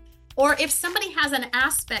 or if somebody has an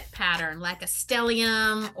aspect pattern like a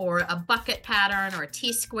stellium or a bucket pattern or a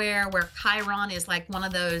T-square where Chiron is like one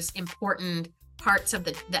of those important parts of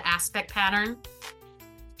the aspect pattern.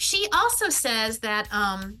 She also says that,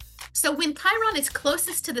 so when Chiron is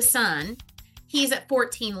closest to the sun, he's at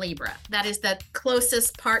 14 Libra. That is the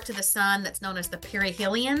closest part to the sun that's known as the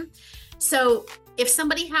perihelion. So if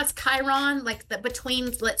somebody has Chiron like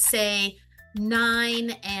between, let's say, 9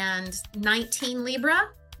 and 19 Libra,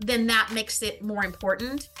 then that makes it more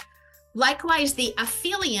important. Likewise, the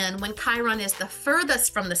aphelion, when Chiron is the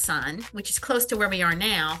furthest from the sun, which is close to where we are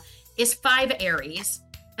now, is 5 Aries.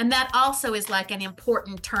 And that also is like an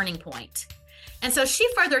important turning point. And so she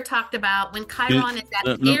further talked about when Chiron is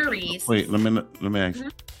at Aries. Wait, let me ask you.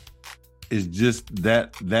 Is just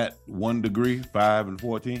that 1 degree, 5 and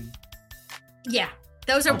 14? Yeah,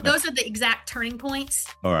 those are the exact turning points.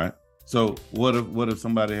 All right. So what if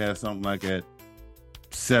somebody has something like at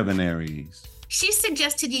 7 Aries? She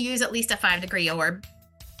suggested you use at least a 5 degree orb.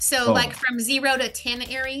 So like from 0 to 10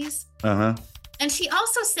 Aries. Uh-huh. And she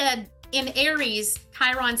also said in Aries,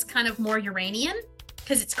 Chiron's kind of more Uranian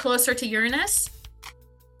because it's closer to Uranus.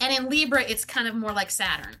 And in Libra, it's kind of more like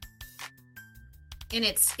Saturn.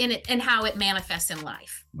 And how it manifests in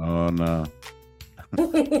life. Oh no.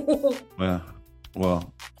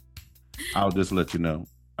 Well, I'll just let you know.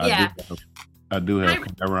 I do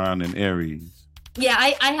have Chiron in Aries. Yeah,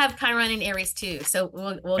 I have Chiron in Aries too. So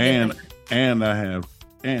we'll get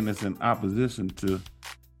and it's in opposition to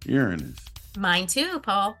Uranus. Mine too,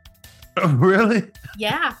 Paul. Oh, really?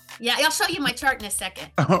 Yeah. I'll show you my chart in a second.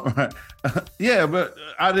 All right. Yeah, but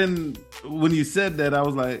I didn't. When you said that, I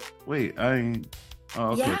was like, wait, I ain't.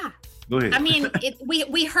 Oh, okay. Yeah. Go ahead. I mean,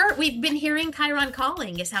 we've been hearing Chiron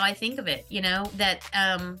calling is how I think of it. You know that.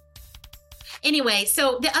 Anyway,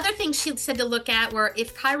 so the other thing she said to look at were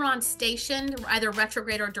if Chiron's stationed, either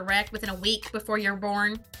retrograde or direct, within a week before you're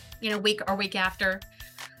born, week or week after.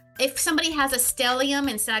 If somebody has a stellium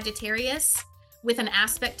in Sagittarius with an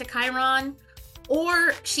aspect to Chiron,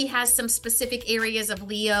 or she has some specific areas of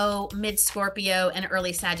Leo, mid-Scorpio, and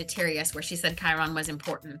early Sagittarius where she said Chiron was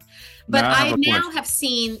important. But I now have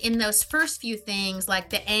seen in those first few things, like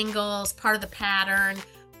the angles, part of the pattern,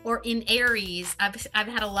 or in Aries, I've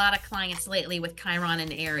had a lot of clients lately with Chiron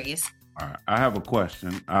and Aries. All right. I have a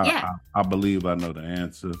question. I believe I know the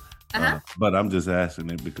answer, but I'm just asking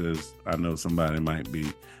it because I know somebody might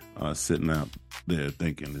be sitting out there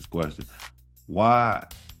thinking this question. Why?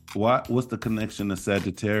 What's the connection to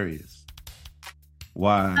Sagittarius?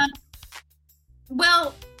 Why?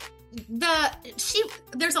 Well,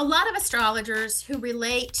 there's a lot of astrologers who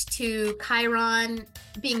relate to Chiron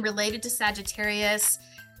being related to Sagittarius.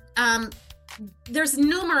 There's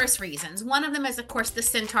numerous reasons. One of them is, of course, the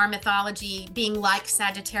centaur mythology being like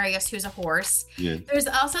Sagittarius, who's a horse. Yeah. There's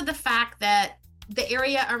also the fact that the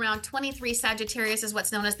area around 23 Sagittarius is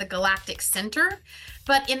what's known as the galactic center.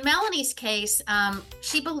 But in Melanie's case,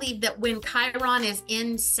 she believed that when Chiron is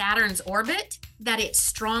in Saturn's orbit, that it's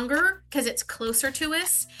stronger because it's closer to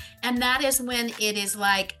us. And that is when it is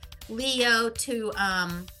like Leo to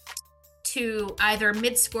either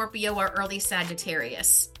mid-Scorpio or early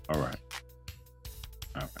Sagittarius. All right.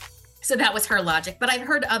 So that was her logic, but I've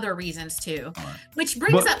heard other reasons too, which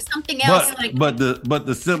brings up something else. But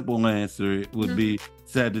the simple answer would be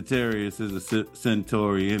Sagittarius is a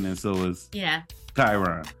Centaurian, and so is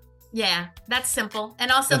Chiron. Yeah, that's simple,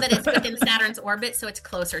 and also that it's within Saturn's orbit, so it's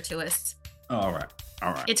closer to us. All right.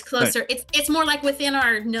 It's closer. It's more like within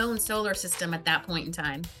our known solar system at that point in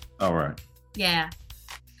time. All right. Yeah.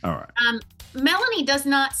 All right. Melanie does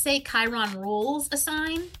not say Chiron rules a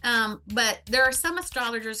sign, but there are some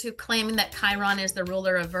astrologers who claim that Chiron is the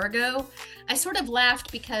ruler of Virgo. I sort of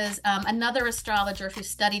laughed because another astrologer who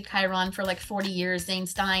studied Chiron for like 40 years, Zane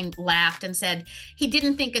Stein, laughed and said he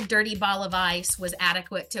didn't think a dirty ball of ice was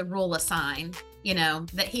adequate to rule a sign,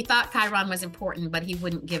 that he thought Chiron was important, but he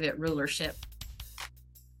wouldn't give it rulership.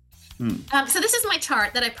 So this is my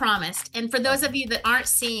chart that I promised. And for those of you that aren't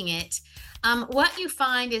seeing it, what you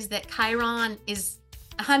find is that Chiron is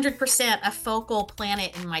 100% a focal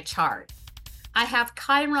planet in my chart. I have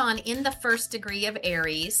Chiron in the first degree of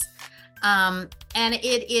Aries, and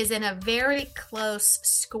it is in a very close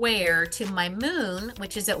square to my moon,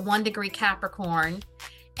 which is at 1 degree Capricorn,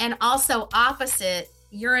 and also opposite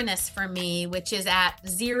Uranus for me, which is at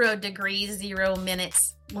 0 degrees, 0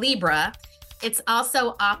 minutes Libra. It's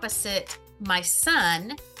also opposite my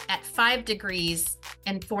sun at 5 degrees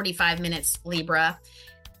and 45 minutes Libra.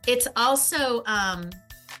 It's also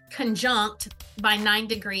conjunct by 9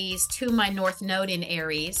 degrees to my north node in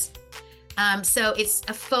Aries. So it's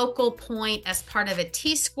a focal point as part of a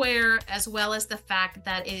T-square, as well as the fact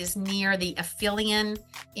that it is near the aphelion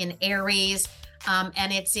in Aries.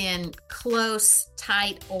 And it's in close,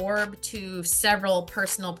 tight orb to several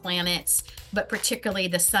personal planets, but particularly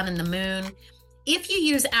the sun and the moon. If you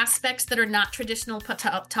use aspects that are not traditional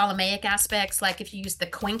Ptolemaic aspects, like if you use the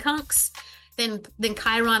quincunx, then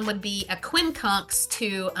Chiron would be a quincunx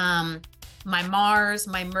to my Mars,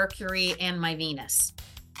 my Mercury, and my Venus.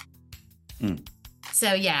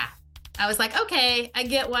 So yeah, I was like, okay, I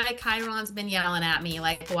get why Chiron's been yelling at me,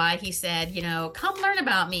 like why he said, come learn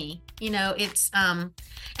about me. It's and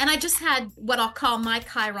I just had what I'll call my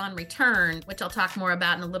Chiron return, which I'll talk more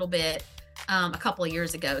about in a little bit. A couple of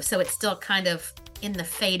years ago. So it's still kind of in the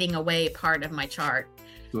fading away part of my chart.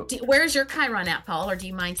 So, where's your Chiron at, Paul? Or do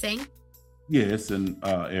you mind saying? Yeah, it's in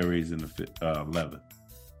Aries in the 11th.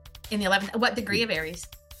 In the 11th. What degree of Aries?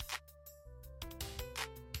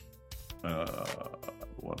 I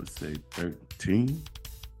want to say 13.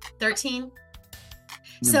 13?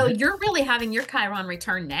 Mm-hmm. So you're really having your Chiron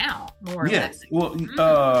return now, more or less. Well,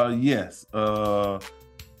 yes.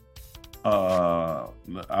 Let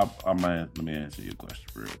me answer your question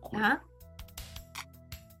real quick.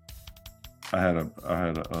 I had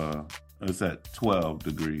a it's at 12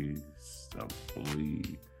 degrees, I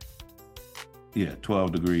believe. Yeah,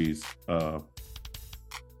 12 degrees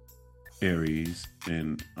Aries,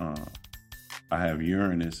 and I have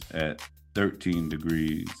Uranus at 13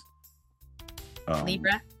 degrees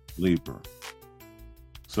Libra.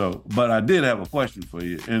 So, but I did have a question for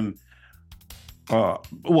you, and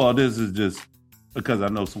well, this is just because I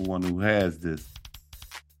know someone who has this,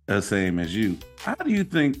 the same as you. How do you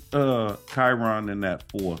think Chiron in that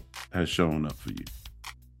 4th has shown up for you?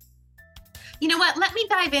 You know what? Let me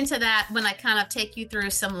dive into that when I kind of take you through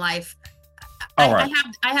some life. All right.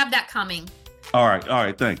 I have that coming. All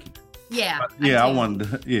right. Thank you. Yeah, I Yeah, I do.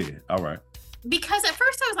 wanted to, yeah, all right. Because at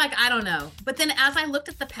first I was like, I don't know. But then as I looked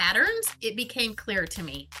at the patterns, it became clear to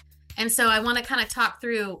me. And so I want to kind of talk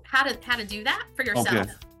through how to do that for Okay.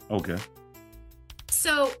 yourself. Okay.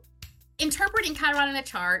 So interpreting Chiron in a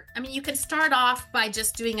chart, I mean, you can start off by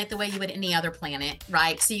just doing it the way you would any other planet,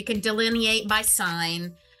 right? So you can delineate by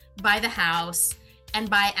sign, by the house, and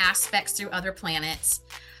by aspects through other planets.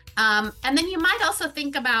 And then you might also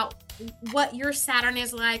think about what your Saturn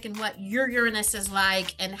is like and what your Uranus is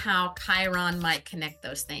like and how Chiron might connect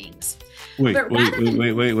those things. Wait, But wait, rather wait, than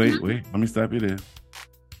wait, wait, wait, Mhm. wait. Let me stop you there.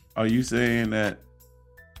 Are you saying that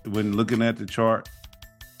when looking at the chart,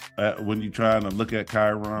 when you're trying to look at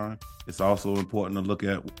Chiron, it's also important to look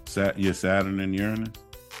at your Saturn and Uranus?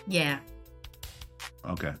 Yeah,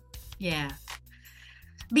 Okay. yeah.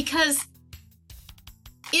 Because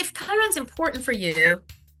if Chiron's important for you,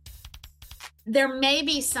 there may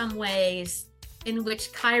be some ways in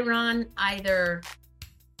which Chiron either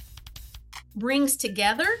brings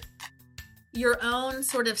together your own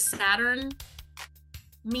sort of Saturn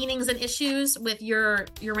meanings and issues with your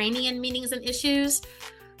Uranian meanings and issues,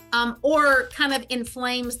 or kind of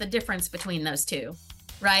inflames the difference between those two,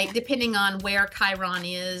 right? Depending on where Chiron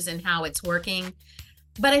is and how it's working.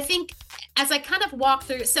 But I think as I kind of walk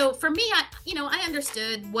through, so for me, I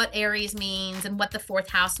understood what Aries means and what the fourth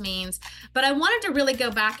house means, but I wanted to really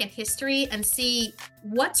go back in history and see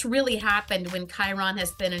what's really happened when Chiron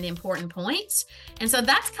has been an important point. And so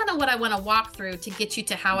that's kind of what I want to walk through to get you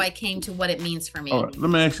to how I came to what it means for me. All right. Let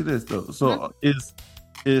me ask you this though. So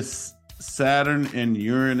is Saturn and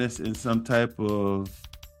Uranus in some type of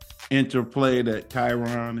interplay that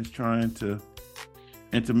Chiron is trying to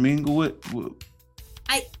intermingle with?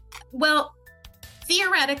 Well,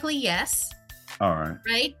 theoretically, yes. All right.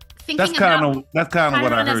 Right? That's kind of what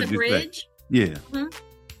I Chiron as heard a you bridge. say. Yeah.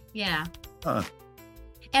 Yeah. Huh.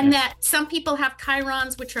 And that some people have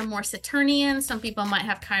Chirons which are more Saturnian, some people might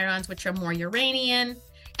have Chirons which are more Uranian,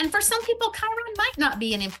 and for some people Chiron might not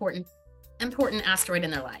be an important asteroid in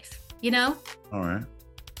their life, you know? All right.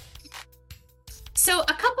 So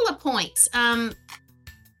a couple of points.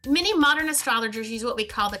 Many modern astrologers use what we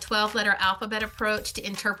call the 12-letter alphabet approach to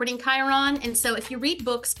interpreting Chiron. And so if you read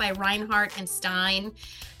books by Reinhardt and Stein,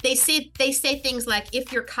 they say things like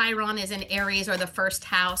if your Chiron is in Aries or the first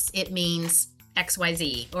house, it means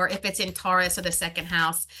XYZ, or if it's in Taurus or the second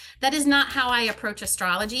house. That is not how I approach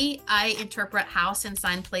astrology. I interpret house and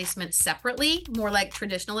sign placement separately, more like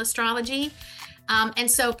traditional astrology. And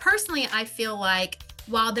so personally, I feel like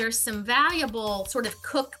while there's some valuable sort of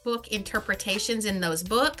cookbook interpretations in those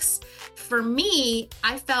books, for me,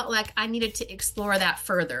 I felt like I needed to explore that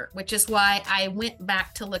further, which is why I went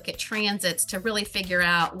back to look at transits to really figure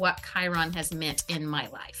out what Chiron has meant in my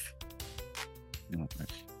life. Okay.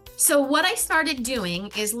 So what I started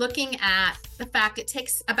doing is looking at the fact it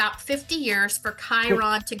takes about 50 years for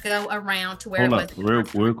Chiron to go around to where Hold it up,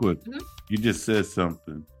 was. real quick. Mhm. You just said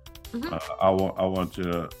something. Mhm. I want you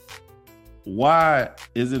to. Why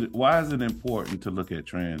is it important to look at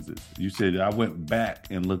transits? You said I went back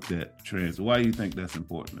and looked at transits. Why do you think that's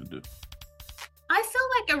important to do? I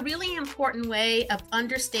feel like a really important way of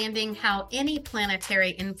understanding how any planetary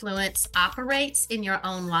influence operates in your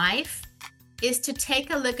own life is to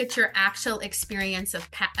take a look at your actual experience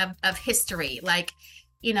of history. Like,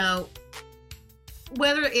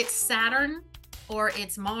 whether it's Saturn or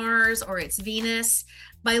it's Mars or it's Venus,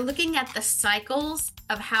 by looking at the cycles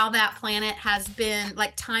of how that planet has been,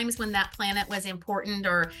 like times when that planet was important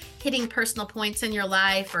or hitting personal points in your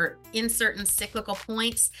life or in certain cyclical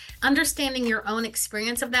points, understanding your own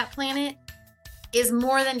experience of that planet is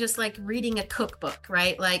more than just like reading a cookbook,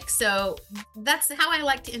 right? Like, so that's how I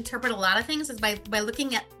like to interpret a lot of things, is by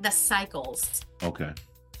looking at the cycles. Okay.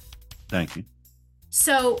 Thank you.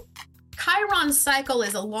 So Chiron's cycle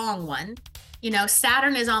is a long one.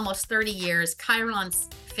 Saturn is almost 30 years, Chiron's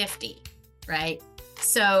 50, right?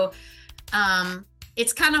 So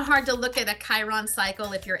it's kind of hard to look at a Chiron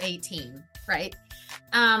cycle if you're 18, right?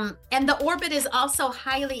 And the orbit is also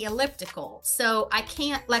highly elliptical. So I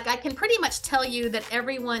can pretty much tell you that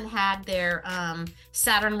everyone had their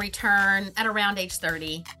Saturn return at around age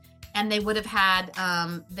 30. And they would have had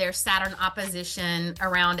their Saturn opposition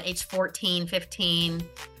around age 14, 15,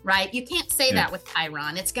 right? You can't say that with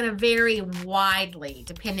Chiron. It's going to vary widely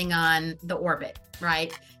depending on the orbit,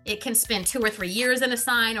 right? It can spend 2 or 3 years in a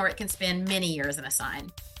sign, or it can spend many years in a sign.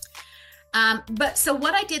 But so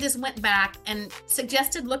what I did is went back and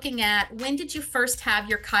suggested looking at when did you first have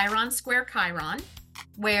your Chiron square Chiron,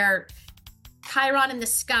 where Chiron in the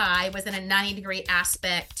sky was in a 90-degree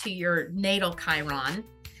aspect to your natal Chiron.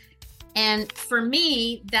 And for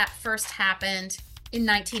me, that first happened in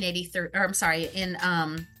 1983, or I'm sorry, in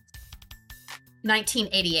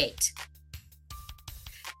 1988.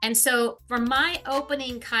 And so for my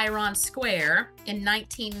opening Chiron square in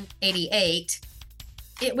 1988,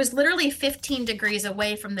 it was literally 15 degrees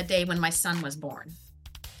away from the day when my son was born.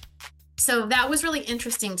 So that was really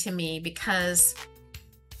interesting to me because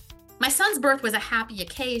my son's birth was a happy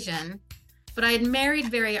occasion, but I had married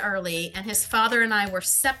very early, and his father and I were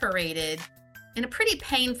separated in a pretty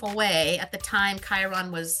painful way at the time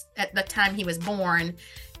he was born.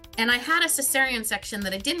 And I had a cesarean section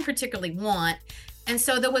that I didn't particularly want. And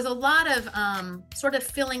so there was a lot of sort of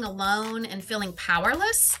feeling alone and feeling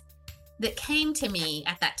powerless that came to me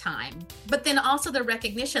at that time. But then also the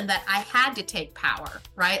recognition that I had to take power,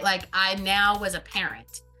 right? Like I now was a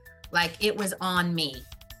parent, like it was on me.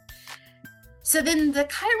 So then the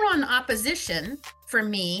Chiron opposition for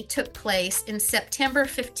me took place in September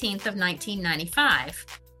 15th of 1995.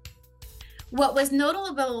 What was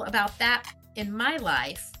notable about that in my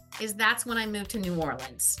life is that's when I moved to New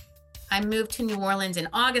Orleans. I moved to New Orleans in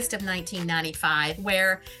August of 1995,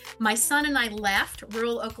 where my son and I left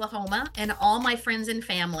rural Oklahoma and all my friends and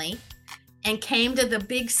family and came to the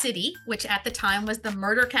big city, which at the time was the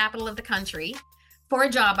murder capital of the country, for a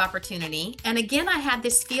job opportunity. And again, I had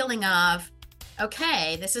this feeling of,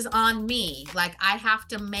 okay, this is on me. Like I have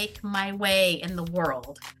to make my way in the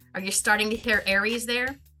world. Are you starting to hear Aries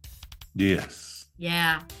there? Yes.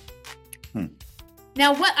 Yeah.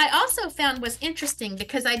 Now, what I also found was interesting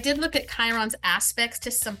because I did look at Chiron's aspects to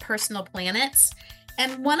some personal planets.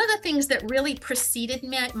 And one of the things that really preceded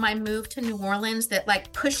my move to New Orleans that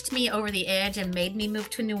like pushed me over the edge and made me move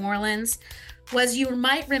to New Orleans was, you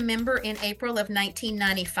might remember in April of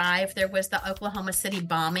 1995, there was the Oklahoma City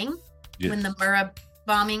bombing. Yes. When the Murrah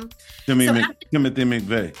bombing. Timothy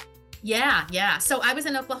McVeigh. Yeah. So I was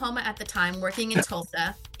in Oklahoma at the time, working in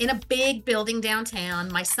Tulsa, in a big building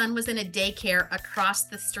downtown. My son was in a daycare across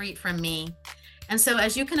the street from me. And so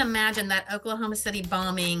as you can imagine, that Oklahoma City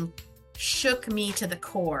bombing shook me to the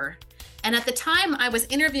core. And at the time I was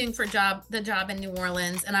interviewing for the job in New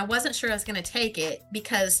Orleans, and I wasn't sure I was going to take it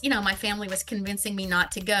because, my family was convincing me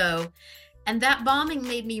not to go. And that bombing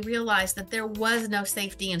made me realize that there was no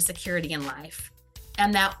safety and security in life.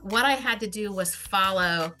 And that what I had to do was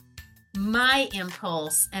follow my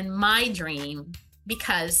impulse and my dream,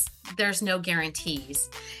 because there's no guarantees.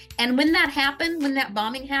 And when that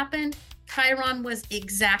bombing happened, Chiron was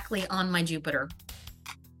exactly on my Jupiter.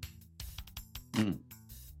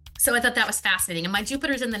 So I thought that was fascinating. And my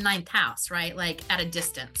Jupiter's in the 9th house, right? Like at a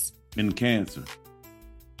distance. In Cancer.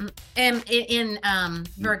 And in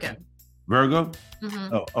Virgo. Virgo?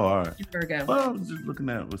 Mm-hmm. Oh, all right. Virgo. Well, I was just looking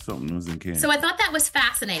at what something was in Cancer. So I thought that was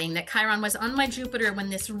fascinating that Chiron was on my Jupiter when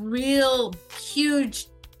this real huge,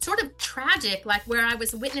 sort of tragic, like where I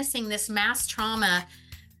was witnessing this mass trauma,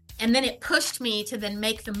 and then it pushed me to then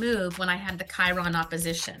make the move when I had the Chiron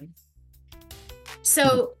opposition.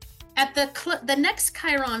 So at the next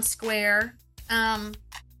Chiron square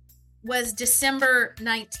was December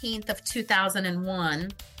 19th of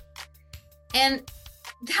 2001. And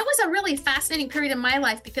that was a really fascinating period in my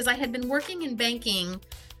life because I had been working in banking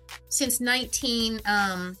since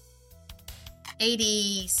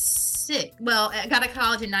 1986. Well, I got out of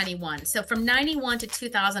college in 91. So from 91 to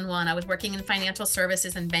 2001, I was working in financial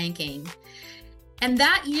services and banking. And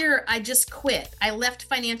that year, I just quit. I left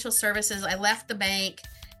financial services. I left the bank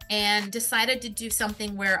and decided to do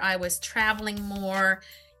something where I was traveling more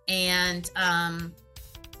and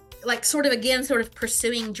sort of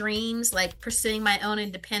pursuing dreams, like pursuing my own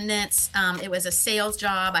independence. It was a sales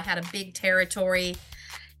job. I had a big territory.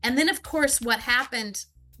 And then, of course, what happened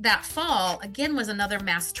that fall, again, was another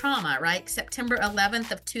mass trauma, right? September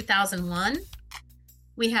 11th of 2001,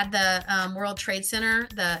 we had the World Trade Center,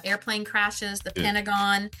 the airplane crashes, the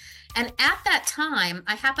Pentagon. And at that time,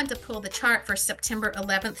 I happened to pull the chart for September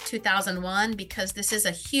 11th, 2001, because this is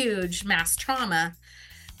a huge mass trauma.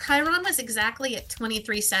 Chiron was exactly at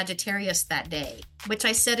 23 Sagittarius that day, which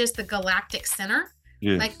I said is the galactic center.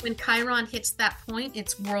 Yes. Like when Chiron hits that point,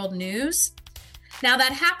 it's world news. Now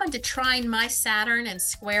that happened to trine my Saturn and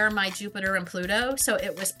square my Jupiter and Pluto, so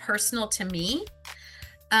it was personal to me.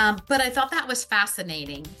 But I thought that was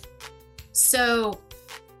fascinating. So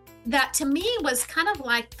that to me was kind of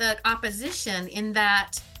like the opposition in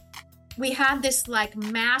that we had this like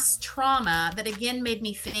mass trauma that again made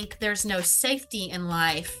me think there's no safety in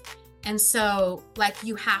life. And so like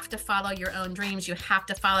you have to follow your own dreams. You have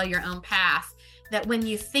to follow your own path, that when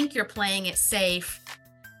you think you're playing it safe,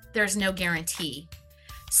 there's no guarantee.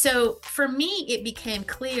 So for me, it became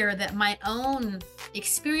clear that my own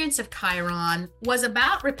experience of Chiron was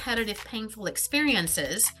about repetitive, painful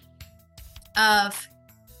experiences. of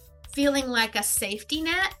feeling like a safety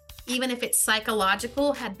net, even if it's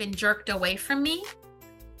psychological, had been jerked away from me,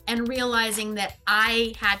 and realizing that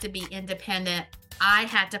I had to be independent. I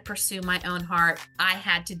had to pursue my own heart. I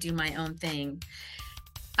had to do my own thing.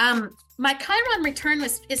 My Chiron return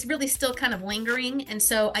is really still kind of lingering, and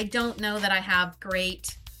so I don't know that I have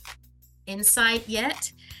great insight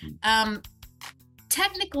yet.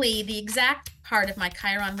 Technically, the exact part of my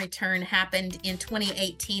Chiron return happened in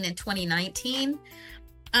 2018 and 2019.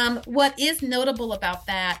 What is notable about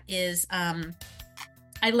that is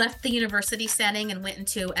I left the university setting and went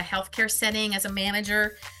into a healthcare setting as a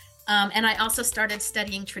manager. And I also started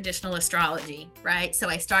studying traditional astrology, right? So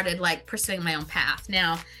I started like pursuing my own path.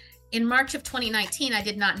 Now, in March of 2019, I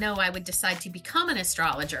did not know I would decide to become an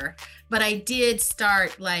astrologer, but I did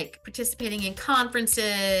start like participating in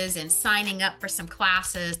conferences and signing up for some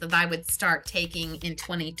classes that I would start taking in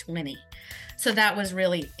 2020. So that was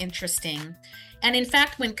really interesting. And in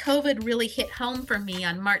fact, when COVID really hit home for me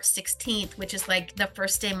on March 16th, which is like the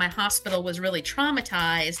first day my hospital was really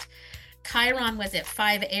traumatized, Chiron was at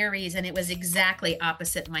 5 Aries, and it was exactly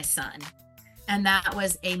opposite my sun. And that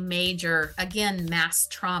was a major, again, mass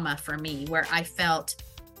trauma for me, where I felt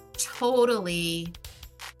totally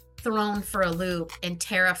thrown for a loop and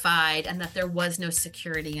terrified, and that there was no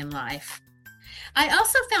security in life. I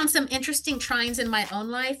also found some interesting trines in my own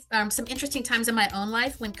life, some interesting times in my own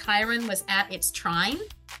life when Chiron was at its trine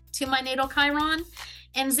to my natal Chiron.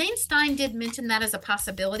 And Zane Stein did mention that as a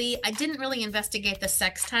possibility. I didn't really investigate the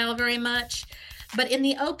sextile very much, but in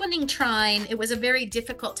the opening trine, it was a very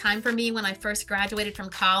difficult time for me when I first graduated from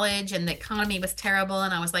college and the economy was terrible,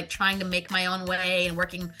 and I was like trying to make my own way and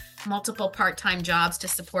working multiple part-time jobs to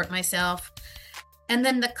support myself. And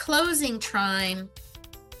then the closing trine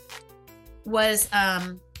was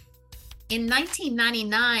in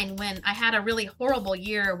 1999, when I had a really horrible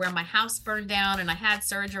year where my house burned down and I had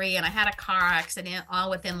surgery and I had a car accident all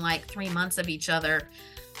within like 3 months of each other.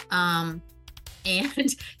 And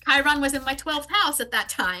Chiron was in my 12th house at that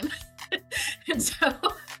time. And so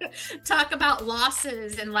talk about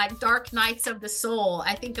losses and like dark nights of the soul.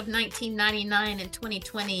 I think of 1999 and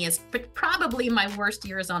 2020 as probably my worst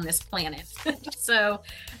years on this planet. So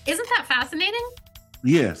isn't that fascinating?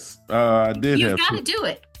 Yes, I did. You've got to do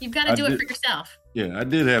it. You've got to do it for yourself. Yeah, I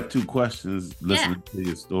did have 2 questions listening to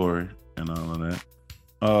your story and all of that.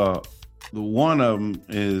 The one of them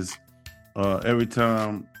is every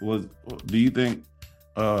time do you think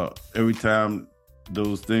every time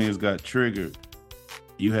those things got triggered,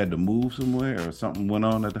 you had to move somewhere or something went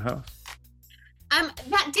on at the house?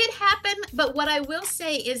 That did happen, but what I will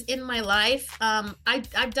say is in my life,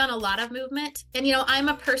 I've done a lot of movement, and I'm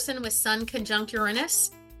a person with Sun conjunct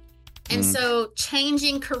Uranus, and so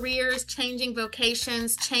changing careers, changing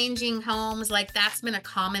vocations, changing homes, like that's been a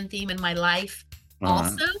common theme in my life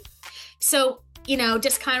also. So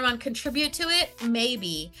does Chiron contribute to it?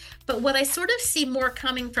 Maybe, but what I sort of see more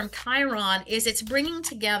coming from Chiron is it's bringing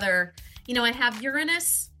together. I have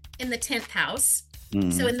Uranus in the 10th house.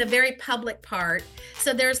 So in the very public part,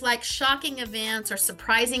 so there's like shocking events or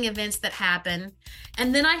surprising events that happen.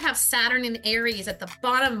 And then I have Saturn in Aries at the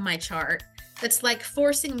bottom of my chart. That's like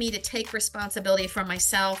forcing me to take responsibility for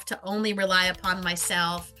myself, to only rely upon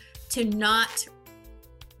myself, to not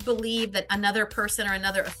believe that another person or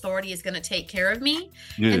another authority is going to take care of me.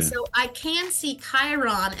 Yeah. And so I can see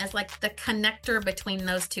Chiron as like the connector between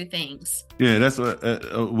those two things. Yeah, that's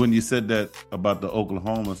what, when you said that about the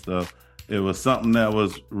Oklahoma stuff, it was something that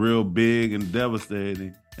was real big and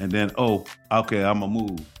devastating, and then okay, I'm gonna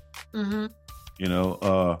move.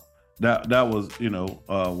 That was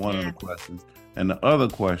one of the questions. And the other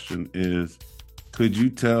question is, could you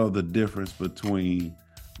tell the difference between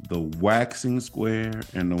the waxing square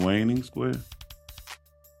and the waning square?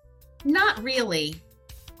 Not really.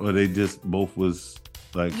 Or they just both was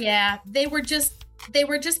like? Yeah, they were just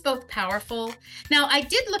both powerful. Now, I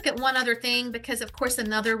did look at one other thing because, of course,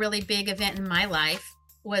 another really big event in my life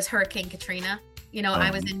was Hurricane Katrina.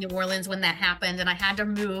 I was in New Orleans when that happened, and I had to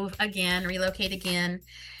move again, relocate again.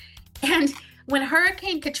 And when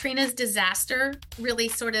Hurricane Katrina's disaster really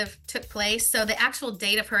sort of took place, so the actual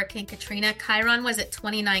date of Hurricane Katrina, Chiron was at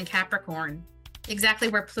 29 Capricorn, exactly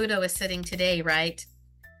where Pluto is sitting today, right?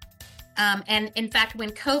 And in fact,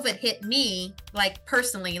 when COVID hit me, like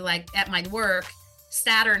personally, like at my work,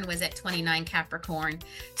 Saturn was at 29 Capricorn.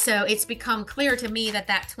 So it's become clear to me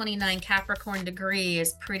that 29 Capricorn degree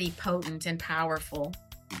is pretty potent and powerful.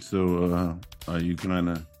 So are you kind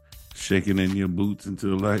of shaking in your boots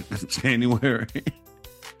until like January?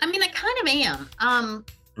 I mean, I kind of am.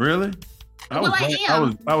 Really? I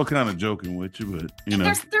am. I was kind of joking with you, but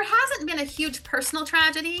there hasn't been a huge personal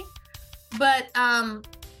tragedy. but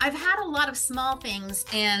I've had a lot of small things,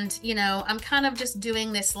 and I'm kind of just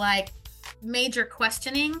doing this like major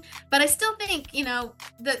questioning, but I still think,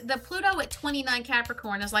 the Pluto at 29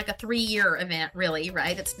 Capricorn is like a 3-year event, really,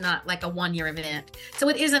 right? It's not like a 1-year event. So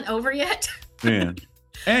it isn't over yet. Yeah.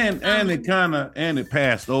 And it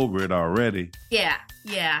passed over it already. Yeah,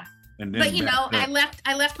 yeah. And then but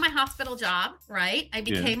I left my hospital job, right? I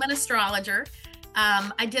became an astrologer.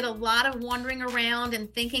 I did a lot of wandering around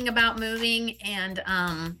and thinking about moving, and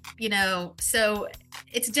so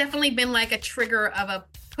it's definitely been like a trigger of a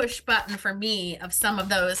push button for me of some of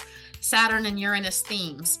those Saturn and Uranus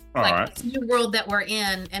themes. All right. This new world that we're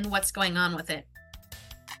in and what's going on with it.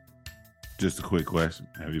 Just a quick question.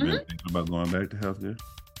 Have you been thinking about going back to healthcare?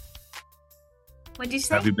 What'd you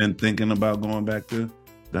say? Have you been thinking about going back to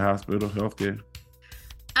the hospital, healthcare?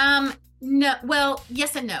 No. Well,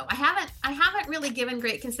 yes and no. I haven't really given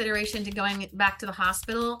great consideration to going back to the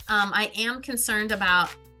hospital. I am concerned about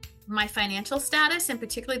my financial status, and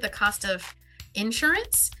particularly the cost of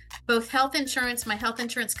insurance. Both health insurance, my health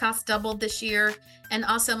insurance cost doubled this year, and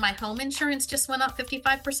also my home insurance just went up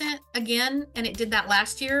 55% again, and it did that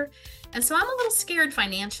last year. And so I'm a little scared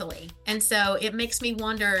financially. And so it makes me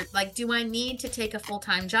wonder, like, do I need to take a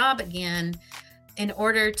full-time job again in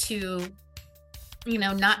order to,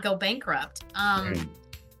 not go bankrupt? And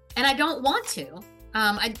I don't want to.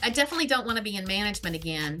 I definitely don't want to be in management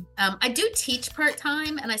again. I do teach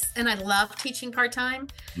part-time, and I love teaching part-time.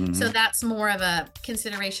 Mm-hmm. So that's more of a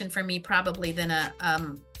consideration for me probably than a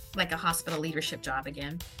hospital leadership job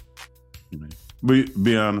again.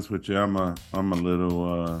 Be honest with you, I'm a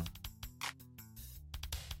little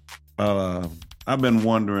I've been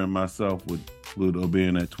wondering myself with Pluto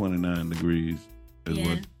being at 29 degrees is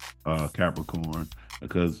what Capricorn,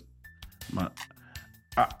 because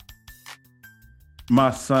my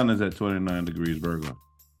son is at 29 degrees Virgo.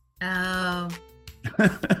 Oh.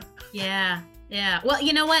 Yeah. Well,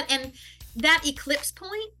 you know what? And that eclipse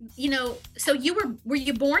point, so were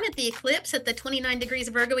you born at the eclipse, at the 29 degrees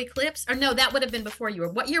Virgo eclipse? Or no, that would have been before you were.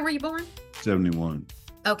 What year were you born? 71.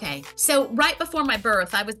 Okay. So right before my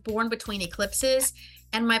birth, I was born between eclipses,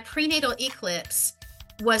 and my prenatal eclipse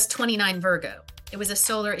was 29 Virgo. It was a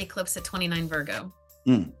solar eclipse at 29 Virgo.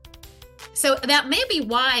 Mm. So that may be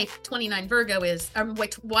why 29 Virgo is,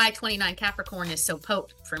 why 29 Capricorn is so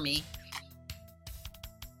potent for me.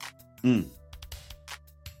 Mm.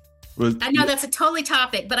 I know that's a totally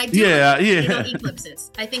topic, but I do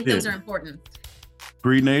eclipses. I think those are important.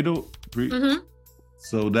 Prenatal? Mm-hmm.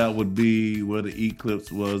 So that would be where the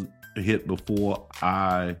eclipse was hit before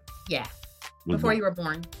I... Yeah, before you were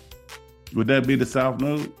born. Would that be the South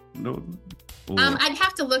Node? No. I'd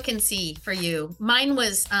have to look and see for you. Mine, it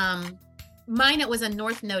was a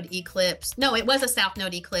North Node eclipse. No, it was a South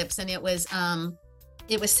Node eclipse, and it was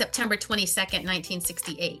September 22nd,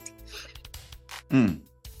 1968.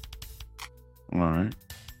 All right.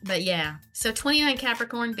 But yeah, so 29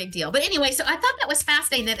 Capricorn, big deal. But anyway, so I thought that was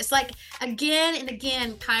fascinating that it's like again and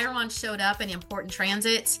again, Chiron showed up in important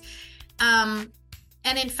transits. And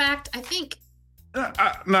in fact, I think... Go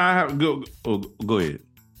ahead.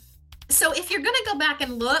 So if you're going to go back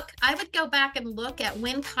and look, I would go back and look at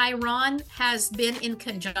when Chiron has been in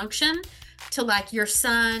conjunction to like your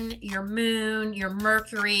sun, your moon, your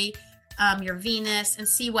Mercury, your Venus, and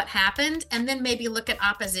see what happened. And then maybe look at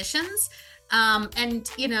oppositions. And,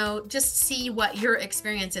 just see what your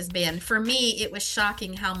experience has been. For me, it was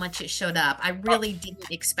shocking how much it showed up. I really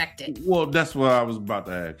didn't expect it. Well, that's what I was about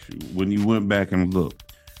to ask you. When you went back and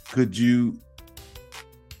looked, could you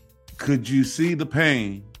see the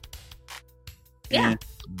pain? Yeah. And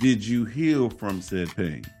did you heal from said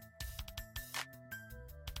pain?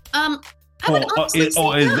 I would honestly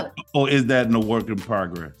say no. Or is that in a work in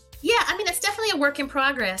progress? Yeah, I mean, it's definitely a work in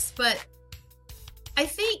progress, but I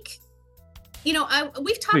think...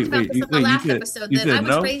 we've talked about this in the last episode that I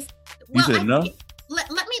was raised. Well, you said no? Let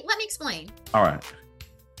me explain. All right.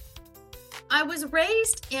 I was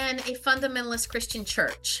raised in a fundamentalist Christian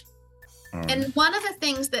church. Right. And one of the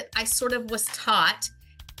things that I sort of was taught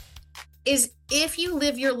is if you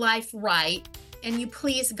live your life right and you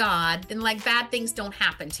please God, then like bad things don't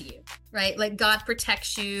happen to you, right? Like God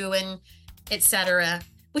protects you and etc.,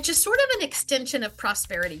 which is sort of an extension of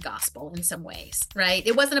prosperity gospel in some ways, right?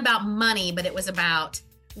 It wasn't about money, but it was about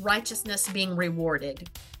righteousness being rewarded.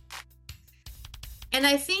 And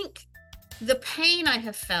I think the pain I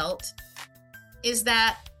have felt is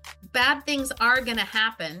that bad things are going to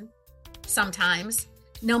happen sometimes,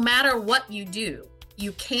 no matter what you do.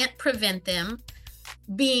 You can't prevent them.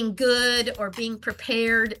 Being good or being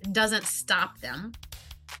prepared doesn't stop them.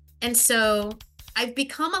 And so I've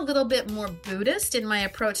become a little bit more Buddhist in my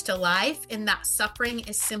approach to life, in that suffering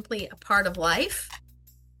is simply a part of life,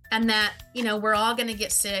 and that, we're all going to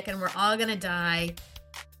get sick and we're all going to die,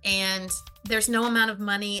 and there's no amount of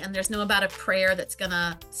money and there's no amount of prayer that's going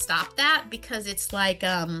to stop that, because it's like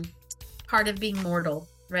part of being mortal,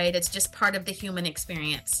 right? It's just part of the human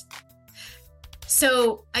experience.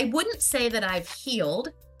 So I wouldn't say that I've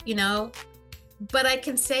healed, but I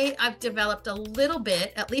can say I've developed a little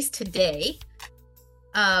bit, at least today,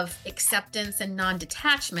 of acceptance and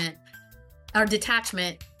non-detachment or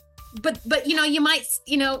detachment. But you might,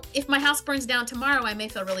 if my house burns down tomorrow, I may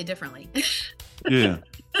feel really differently. Yeah.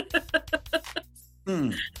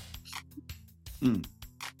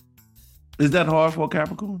 Is that hard for a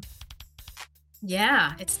Capricorn?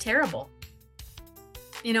 Yeah, it's terrible.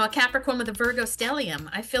 A Capricorn with a Virgo stellium.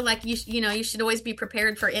 I feel like you should always be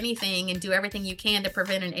prepared for anything and do everything you can to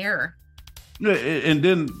prevent an error. Yeah,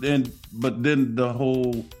 but then the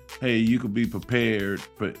whole, hey, you could be prepared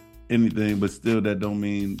for anything, but still that don't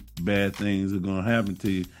mean bad things are going to happen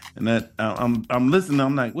to you. And that I'm listening.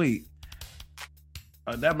 I'm like, wait,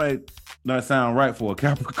 that might not sound right for a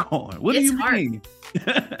Capricorn. What do you mean?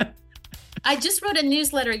 I just wrote a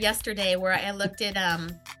newsletter yesterday where I looked at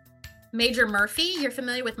Major Murphy. You're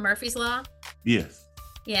familiar with Murphy's Law? Yes.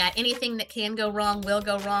 Yeah, anything that can go wrong will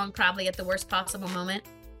go wrong, probably at the worst possible moment.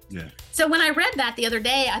 Yeah. So when I read that the other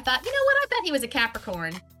day, I thought, you know what? I bet he was a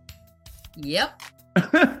Capricorn. Yep.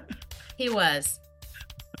 He was.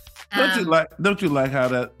 Don't you like how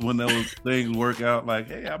that, when those things work out, like,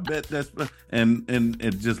 hey, I bet that's, and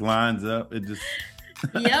it just lines up. It just.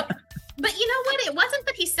 Yep. But you know what? It wasn't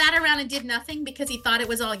that he sat around and did nothing because he thought it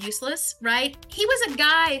was all useless, right? He was a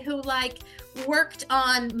guy who worked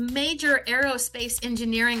on major aerospace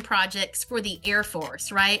engineering projects for the Air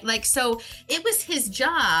Force, right? So it was his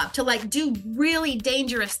job to do really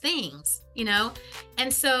dangerous things,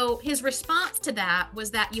 And so his response to that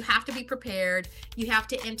was that you have to be prepared. You have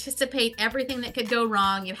to anticipate everything that could go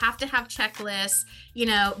wrong. You have to have checklists.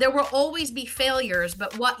 There will always be failures,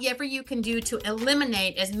 but whatever you can do to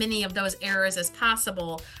eliminate as many of those errors as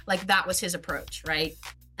possible, that was his approach, right?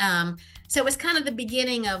 So it was kind of the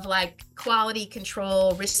beginning of quality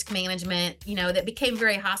control, risk management, that became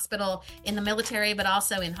very hospital in the military, but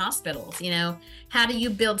also in hospitals. How do you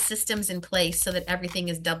build systems in place so that everything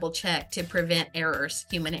is double checked to prevent errors,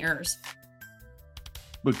 human errors?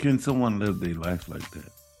 But can someone live their life like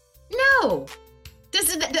that? No.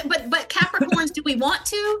 But Capricorns, do we want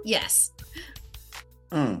to? Yes.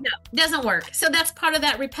 No, doesn't work. So that's part of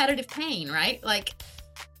that repetitive pain, right?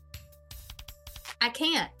 I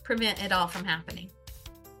can't prevent it all from happening.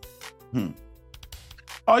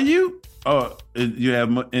 Are you? You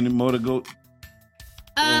have any more to go?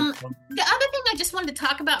 The other thing I just wanted to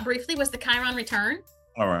talk about briefly was the Chiron return.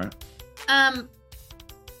 All right.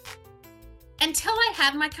 Until I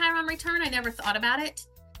had my Chiron return, I never thought about it.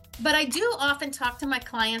 But I do often talk to my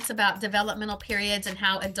clients about developmental periods and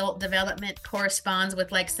how adult development corresponds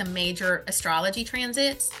with some major astrology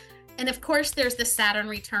transits. And of course, there's the Saturn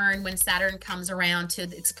return when Saturn comes around to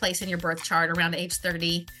its place in your birth chart around age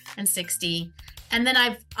 30 and 60. And then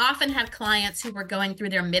I've often had clients who were going through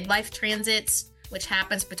their midlife transits, which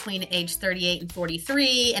happens between age 38 and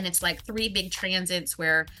 43. And it's 3 big transits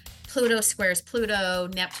where Pluto squares Pluto,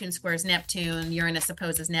 Neptune squares Neptune, Uranus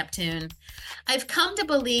opposes Neptune. I've come to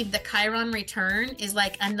believe the Chiron return is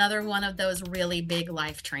another one of those really big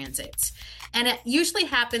life transits. And it usually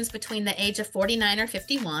happens between the age of 49 or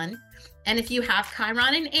 51. And if you have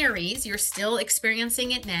Chiron in Aries, you're still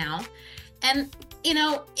experiencing it now. And,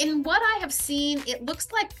 in what I have seen, it looks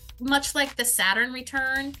much like the Saturn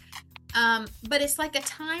return. But it's a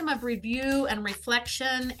time of review and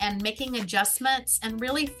reflection and making adjustments and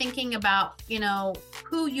really thinking about,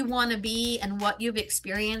 who you want to be and what you've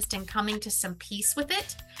experienced and coming to some peace with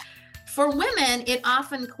it. For women, it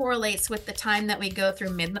often correlates with the time that we go through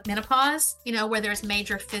menopause, where there's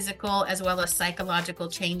major physical as well as psychological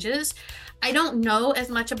changes. I don't know as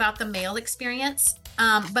much about the male experience,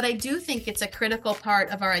 but I do think it's a critical part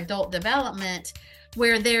of our adult development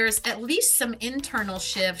where there's at least some internal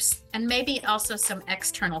shifts and maybe also some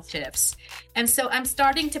external shifts. And so I'm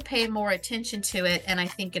starting to pay more attention to it, and I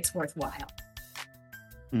think it's worthwhile.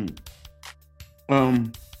 All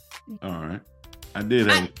right. I did.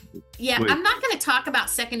 I'm not going to talk about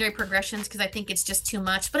secondary progressions because I think it's just too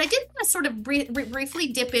much, but I did want to sort of briefly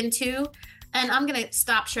dip into, and I'm going to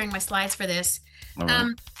stop sharing my slides for this.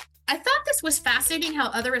 Right. I thought this was fascinating how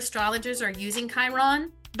other astrologers are using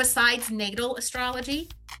Chiron besides natal astrology.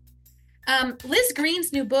 Liz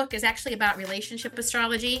Green's new book is actually about relationship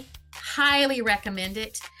astrology. Highly recommend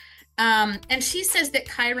it. And she says that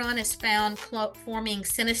Chiron is found forming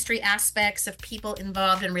synastry aspects of people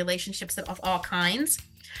involved in relationships of all kinds.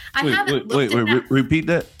 I haven't looked at that. Repeat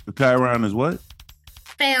that. Chiron is what?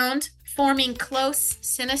 Found forming close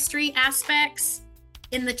synastry aspects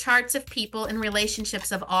in the charts of people in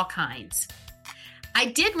relationships of all kinds. I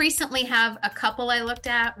did recently have a couple I looked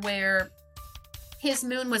at where his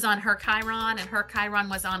moon was on her Chiron and her Chiron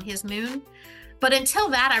was on his moon. But until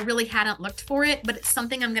that, I really hadn't looked for it, but it's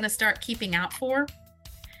something I'm going to start keeping out for.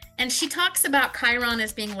 And she talks about Chiron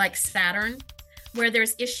as being like Saturn, where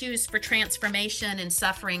there's issues for transformation and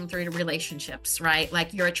suffering through relationships, right?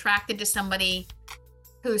 Like you're attracted to somebody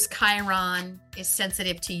whose Chiron is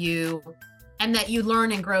sensitive to you, and that you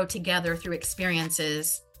learn and grow together through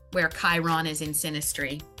experiences where Chiron is in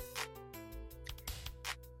synastry.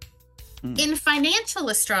 In financial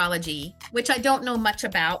astrology, which I don't know much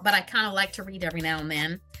about, but I kind of like to read every now and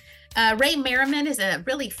then, Ray Merriman is a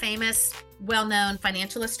really famous, well-known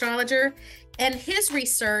financial astrologer, and his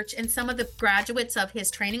research and some of the graduates of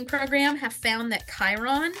his training program have found that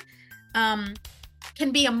Chiron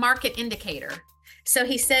can be a market indicator. So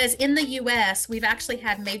he says in the US, we've actually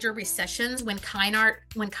had major recessions when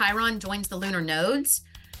Chiron joins the lunar nodes,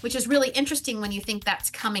 which is really interesting when you think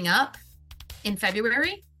that's coming up in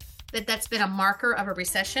February. That's been a marker of a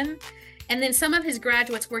recession. And then some of his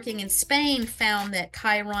graduates working in Spain found that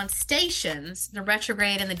Chiron stations, the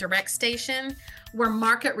retrograde and the direct station, were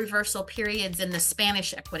market reversal periods in the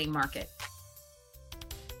Spanish equity market.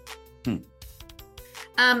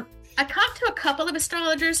 I talked to a couple of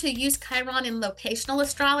astrologers who use Chiron in locational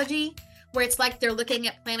astrology, where it's like they're looking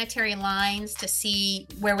at planetary lines to see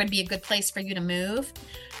where would be a good place for you to move.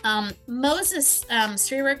 Moses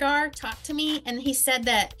Sriragar talked to me, and he said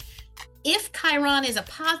that if Chiron is a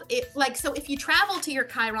positive, so if you travel to your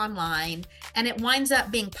Chiron line and it winds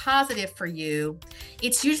up being positive for you,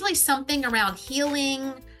 it's usually something around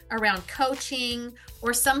healing, around coaching,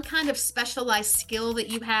 or some kind of specialized skill that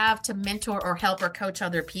you have to mentor or help or coach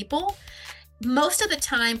other people. Most of the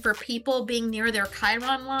time for people being near their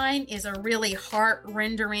Chiron line is a really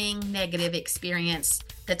heart-rendering negative experience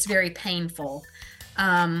that's very painful.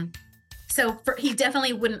 He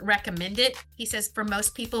definitely wouldn't recommend it. He says for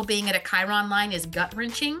most people, being at a Chiron line is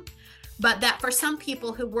gut-wrenching, but that for some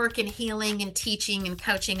people who work in healing and teaching and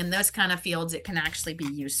coaching and those kind of fields, it can actually be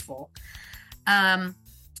useful.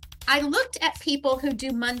 I looked at people who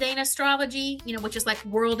do mundane astrology, which is like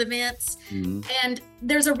world events. Mm-hmm. And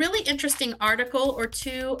there's a really interesting article or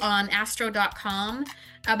two on astro.com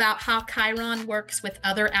about how Chiron works with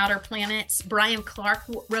other outer planets. Brian Clark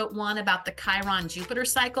wrote one about the Chiron-Jupiter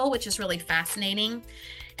cycle, which is really fascinating.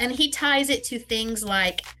 And he ties it to things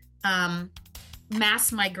like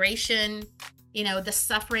mass migration, the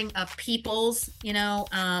suffering of peoples,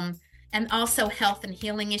 and also health and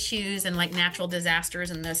healing issues and like natural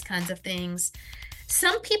disasters and those kinds of things.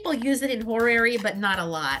 Some people use it in horary, but not a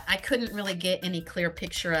lot. I couldn't really get any clear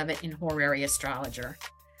picture of it in Horary Astrologer.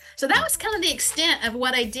 So that was kind of the extent of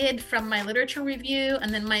what I did from my literature review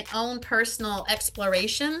and then my own personal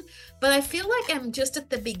exploration. But I feel like I'm just at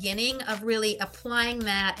the beginning of really applying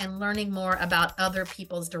that and learning more about other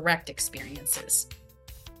people's direct experiences.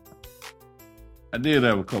 I did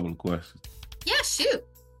have a couple of questions. Yeah, shoot.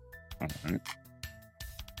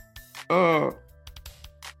 All right.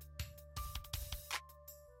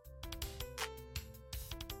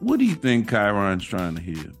 What do you think Chiron's trying to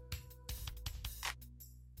heal?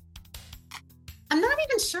 I'm not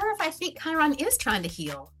even sure if I think Chiron is trying to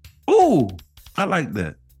heal. Oh, I like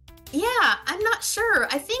that. Yeah, I'm not sure.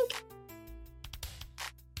 I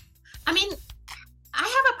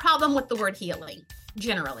have a problem with the word healing,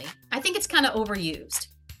 generally. I think it's kind of overused,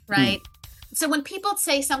 right? So when people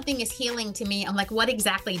say something is healing to me, I'm like, what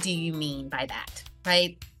exactly do you mean by that,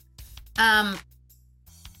 right?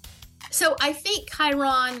 So I think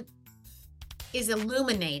Chiron is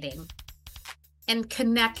illuminating and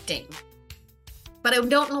connecting, but I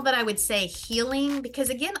don't know that I would say healing, because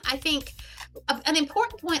again, I think an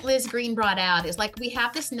important point Liz Green brought out is like we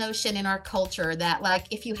have this notion in our culture that like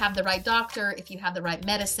if you have the right doctor, if you have the right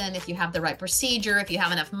medicine, if you have the right procedure, if you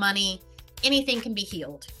have enough money, anything can be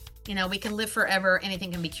healed. We can live forever,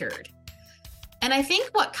 anything can be cured. And I think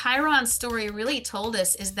what Chiron's story really told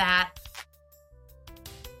us is that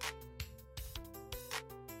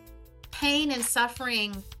pain and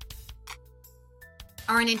suffering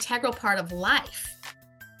are an integral part of life,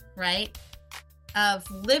 right? Of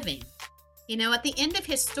living. At the end of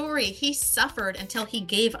his story, he suffered until he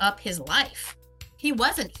gave up his life. He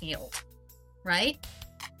wasn't healed, right?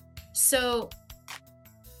 So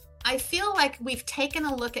I feel like we've taken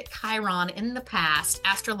a look at Chiron in the past,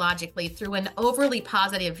 astrologically, through an overly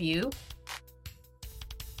positive view,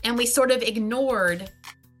 and we sort of ignored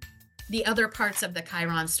the other parts of the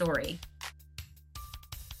Chiron story.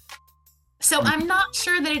 So I'm not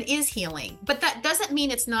sure that it is healing, but that doesn't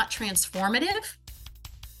mean it's not transformative.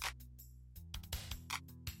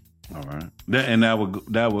 All right.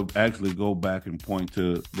 That would actually go back and point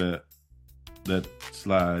to that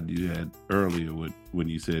slide you had earlier when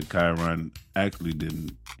you said Chiron actually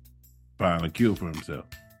didn't find a cure for himself.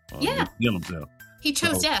 Yeah. Kill himself. He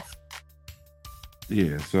chose death.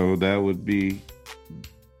 Yeah, so that would be,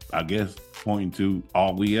 I guess, pointing to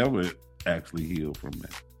all we ever actually heal from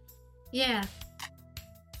that. Yeah.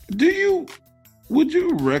 Would you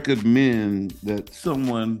recommend that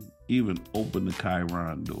someone even open the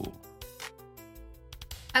Chiron door?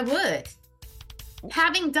 I would.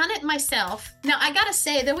 Having done it myself. Now, I gotta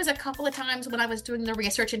say, there was a couple of times when I was doing the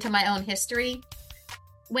research into my own history,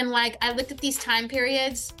 when I looked at these time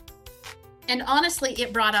periods, and honestly,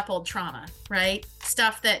 it brought up old trauma, right?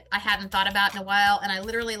 Stuff that I hadn't thought about in a while, and I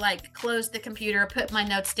literally closed the computer, put my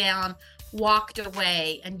notes down, walked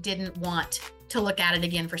away, and didn't want to look at it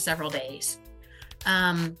again for several days.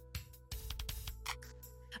 But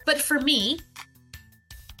for me,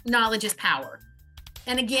 knowledge is power.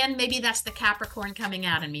 And again, maybe that's the Capricorn coming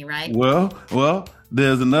out in me, right? Well,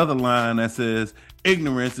 there's another line that says,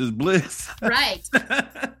 ignorance is bliss. Right.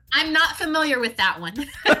 I'm not familiar with that one.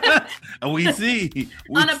 We see.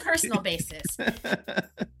 On a personal basis.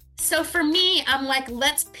 So for me, I'm like,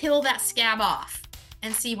 let's peel that scab off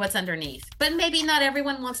and see what's underneath. But maybe not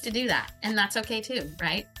everyone wants to do that. And that's okay too,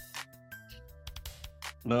 right?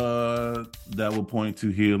 That will point to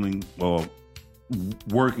healing or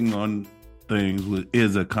working on things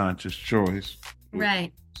is a conscious choice.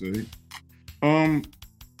 Right. See? Do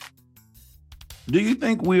you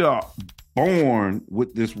think we are born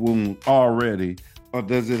with this wound already, or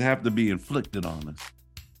does it have to be inflicted on us?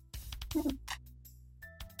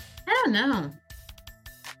 I don't know.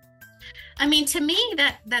 I mean, to me,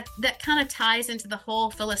 that kind of ties into the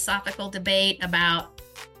whole philosophical debate about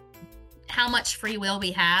how much free will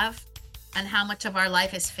we have and how much of our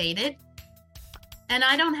life is fated. And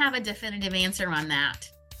I don't have a definitive answer on that.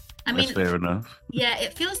 I mean, fair enough. Yeah,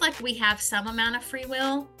 it feels like we have some amount of free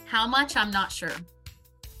will. How much, I'm not sure.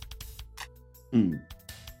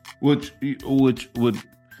 Which would,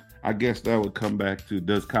 I guess that would come back to,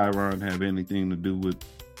 does Chiron have anything to do with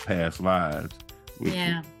past lives?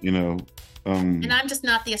 Yeah. And I'm just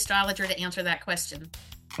not the astrologer to answer that question.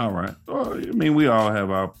 All right. Well, I mean, we all have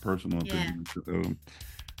our personal opinions.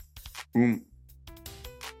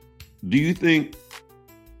 Do you think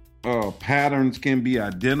patterns can be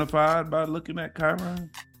identified by looking at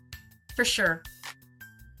Chiron? For sure.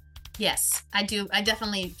 Yes, I do. I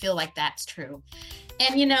definitely feel like that's true.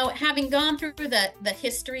 And, having gone through the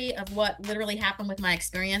history of what literally happened with my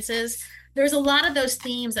experiences, there's a lot of those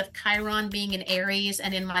themes of Chiron being in Aries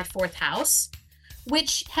and in my fourth house,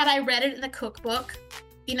 which had I read it in the cookbook,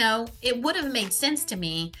 it would have made sense to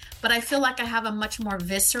me, but I feel like I have a much more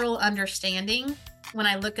visceral understanding when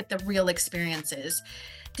I look at the real experiences.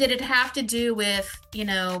 Did it have to do with,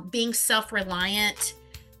 being self-reliant,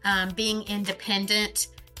 being independent,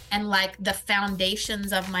 and the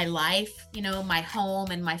foundations of my life, my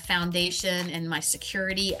home and my foundation and my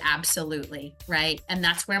security? Absolutely, right? And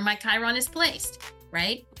that's where my Chiron is placed,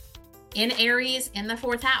 right? In Aries, in the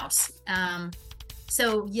fourth house.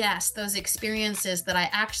 So yes, those experiences that I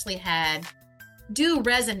actually had do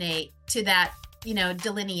resonate to that,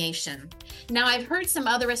 delineation. Now, I've heard some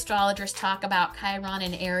other astrologers talk about Chiron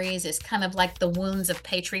in Aries as kind of like the wounds of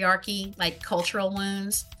patriarchy, like cultural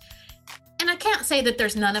wounds. And I can't say that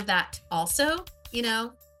there's none of that also,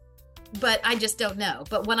 but I just don't know.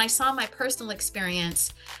 But when I saw my personal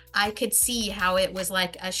experience, I could see how it was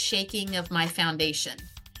like a shaking of my foundation,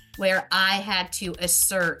 where I had to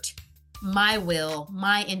assert my will,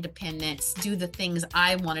 my independence, do the things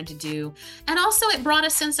I wanted to do. And also it brought a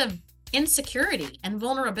sense of insecurity and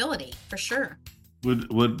vulnerability, for sure. Would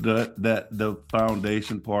the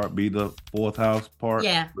foundation part be the fourth house part?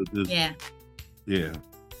 Yeah. Yeah.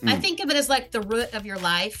 I think of it as like the root of your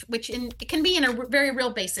life, which it can be in a very real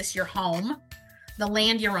basis, your home, the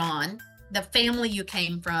land you're on, the family you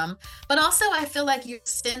came from, but also I feel like your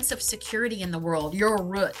sense of security in the world, your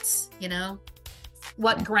roots,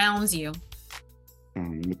 what grounds you.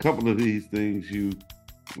 A couple of these things you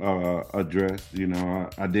addressed,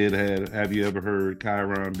 I did have you ever heard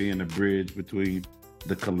Chiron being a bridge between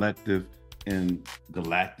the collective and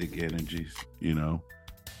galactic energies,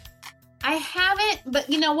 I haven't, but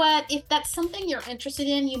you know what? If that's something you're interested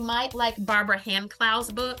in, you might like Barbara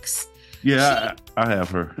Handclau's books. Yeah, She, I have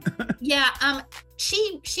her. yeah,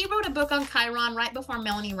 she wrote a book on Chiron right before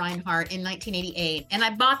Melanie Reinhart in 1988, and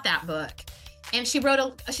I bought that book. And she's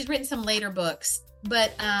written some later books,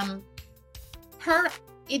 but her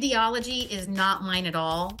ideology is not mine at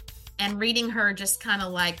all. And reading her just kind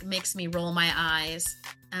of like makes me roll my eyes.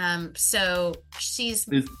 So she's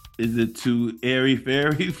Is it too airy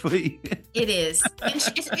fairy for you? it is. And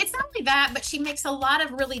it's not only that, but she makes a lot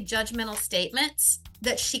of really judgmental statements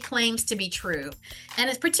that she claims to be true. And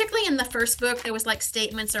it's particularly in the first book, there was like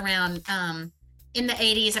statements around in the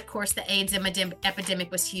 80s, of course, the AIDS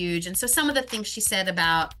epidemic was huge. And so some of the things she said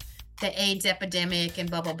about the AIDS epidemic and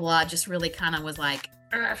blah, blah, blah, just really kind of was like,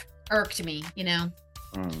 irked me, you know?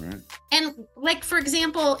 All right. And like, for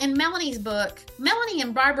example, in Melanie's book, Melanie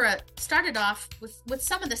and Barbara started off with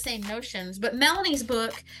some of the same notions, but Melanie's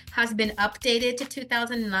book has been updated to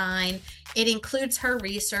 2009. It includes her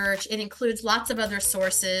research. It includes lots of other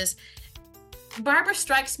sources. Barbara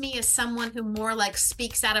strikes me as someone who more like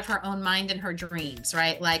speaks out of her own mind and her dreams,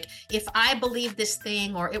 right? Like, if I believe this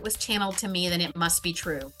thing or it was channeled to me, then it must be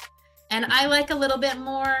true. And I like a little bit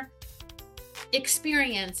more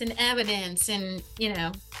experience and evidence and, you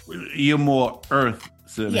know. You're more earth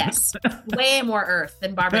centered. Yes, way more earth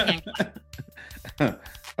than Barbara Hancock.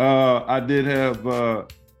 I did have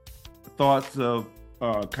thoughts of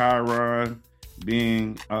Chiron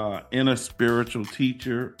being inner spiritual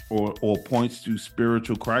teacher or points to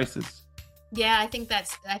spiritual crisis. Yeah, I think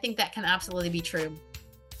that can absolutely be true.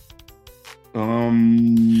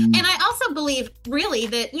 And I also believe really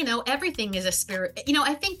that, you know, everything is a spirit. You know,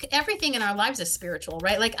 I think everything in our lives is spiritual,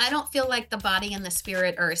 right? Like, I don't feel like the body and the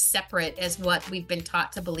spirit are as separate as what we've been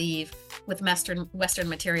taught to believe with Western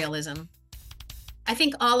materialism. I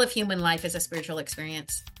think all of human life is a spiritual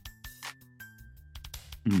experience.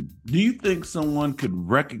 Do you think someone could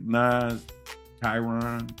recognize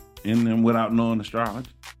Chiron in them without knowing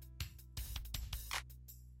astrology?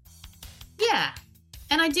 Yeah.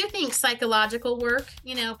 And I do think psychological work,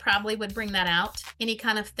 you know, probably would bring that out. Any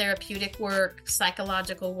kind of therapeutic work,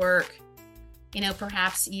 psychological work, you know,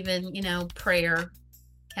 perhaps even, you know, prayer,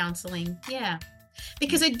 counseling. Yeah.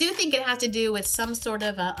 Because I do think it has to do with some sort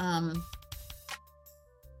of a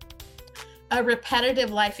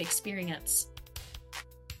repetitive life experience.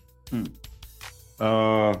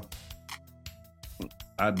 I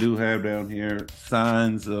do have down here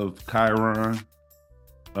signs of Chiron.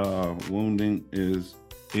 Wounding is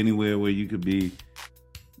anywhere where you could be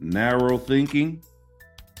narrow thinking,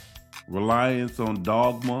 reliance on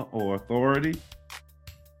dogma or authority,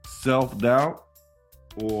 self-doubt,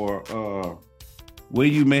 or where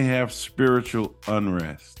you may have spiritual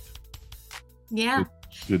unrest. Yeah. It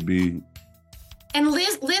could be. And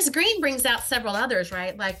Liz Green brings out several others,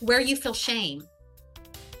 right? Like where you feel shame,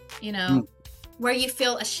 you know, where you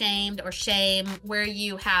feel ashamed or shame, where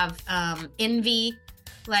you have envy,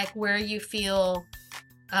 like where you feel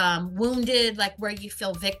wounded, like where you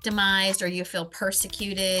feel victimized or you feel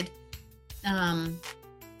persecuted.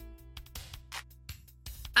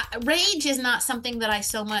 Rage is not something that I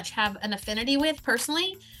so much have an affinity with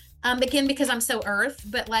personally, again, because I'm so earth,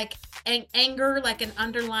 but like anger, like an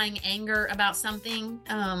underlying anger about something.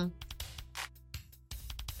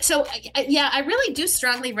 So yeah, I really do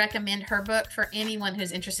strongly recommend her book for anyone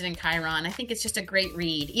who's interested in Chiron. I think it's just a great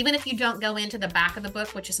read. Even if you don't go into the back of the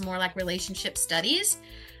book, which is more like relationship studies,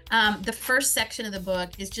 the first section of the book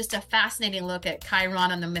is just a fascinating look at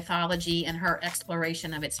Chiron and the mythology and her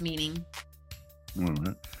exploration of its meaning.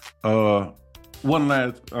 All right. One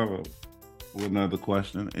other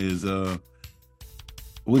question is,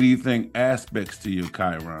 what do you think aspects to your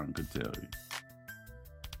Chiron could tell you?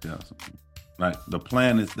 Yeah, something. Like the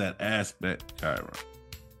planets that aspect Chiron.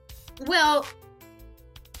 Well,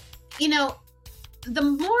 you know, the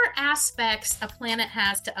more aspects a planet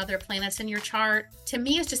has to other planets in your chart, to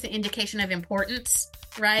me, is just an indication of importance,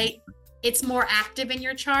 right? It's more active in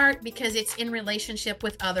your chart because it's in relationship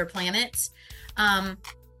with other planets. I'm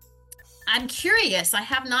curious. I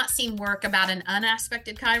have not seen work about an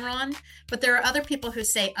unaspected Chiron, but there are other people who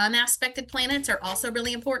say unaspected planets are also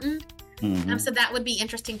really important. Mm-hmm. So that would be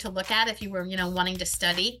interesting to look at if you were, you know, wanting to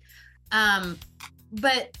study.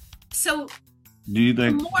 But so do you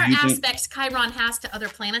think the more aspects Chiron has to other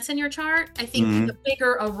planets in your chart, I think the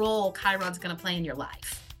bigger a role Chiron's going to play in your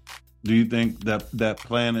life. Do you think that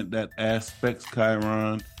planet that aspects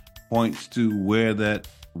Chiron points to where that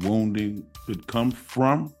wounding could come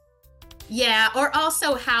from? Yeah, or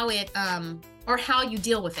also how it, or how you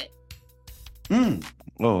deal with it.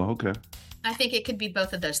 Oh, okay. I think it could be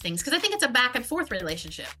both of those things because I think it's a back and forth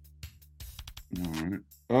relationship. All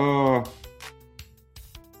right.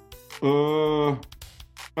 Uh,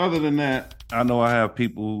 other than that, I know I have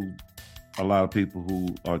a lot of people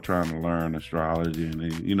who are trying to learn astrology,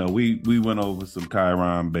 and we went over some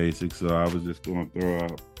Chiron basics, so I was just going to throw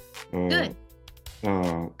out Good.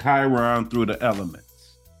 Chiron through the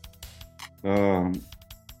elements. Um,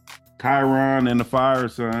 Chiron in the fire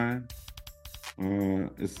sign.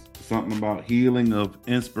 It's something about healing of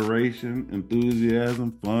inspiration,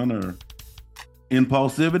 enthusiasm, fun, or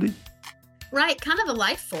impulsivity. Right, kind of the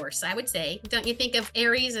life force, I would say. Don't you think of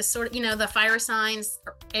Aries as sort of, the fire signs,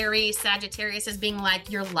 Aries, Sagittarius as being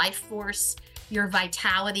like your life force, your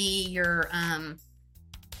vitality, your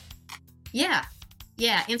yeah.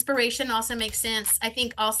 Yeah, inspiration also makes sense. I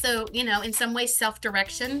think also, in some ways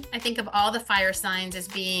self-direction. I think of all the fire signs as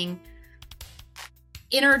being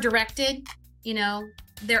inner directed,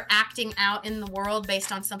 they're acting out in the world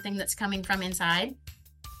based on something that's coming from inside.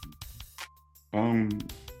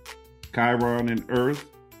 Chiron in Earth,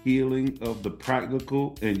 healing of the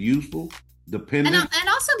practical and useful, dependent. And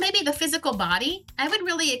also maybe the physical body. I would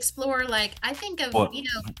really explore, like, I think of,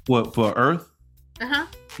 What for Earth? Uh-huh.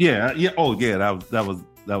 Yeah, yeah. Oh, yeah. That was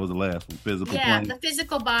the last one. Physical plane. The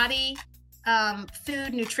physical body,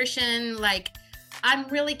 food, nutrition. Like, I'm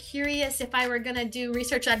really curious. If I were gonna do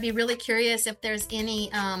research, I'd be really curious if there's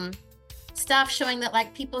any stuff showing that,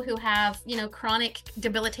 like, people who have, chronic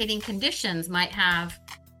debilitating conditions might have,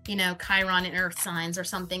 Chiron and Earth signs or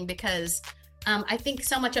something, because I think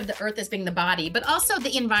so much of the Earth as being the body, but also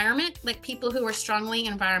the environment, like people who are strongly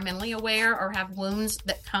environmentally aware or have wounds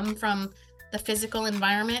that come from the physical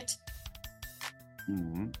environment.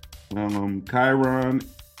 Chiron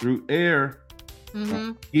through air,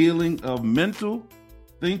 healing of mental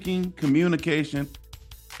thinking, communication,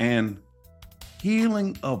 and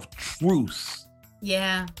healing of truths.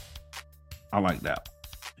 Yeah. I like that.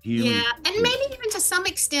 Healing. Yeah, and maybe even to some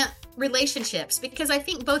extent relationships, because I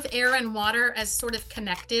think both air and water as sort of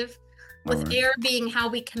connective, with air being how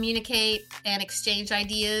we communicate and exchange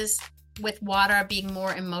ideas, with water being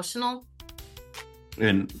more emotional.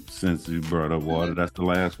 And since you brought up water, that's the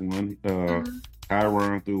last one.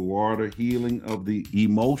 Chiron through water, healing of the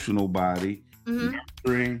emotional body,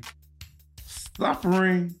 nurturing,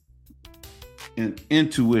 suffering, and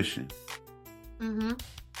intuition.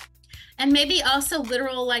 And maybe also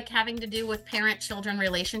literal, like having to do with parent-children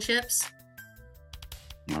relationships.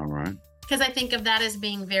 All right. Because I think of that as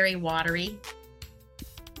being very watery.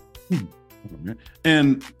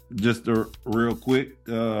 And just a real quick,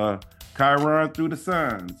 Chiron through the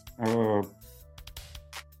signs.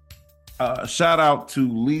 Shout out to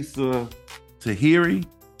Lisa Tahiri.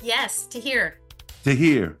 Yes, Tahir.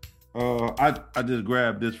 I just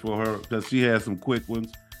grabbed this for her because she has some quick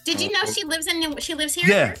ones. Did you know she lives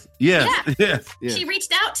here? Yes. She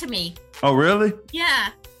reached out to me. Oh, really? Yeah.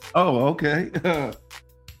 Oh, okay.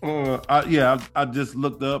 I just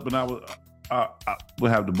looked up and we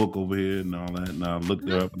have the book over here and all that, and I looked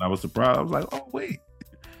her up and I was surprised. I was like, oh wait,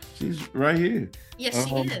 she's right here. Yes,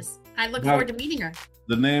 she is. I look forward to meeting her.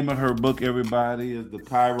 The name of her book, everybody, is The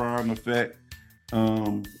Chiron Effect.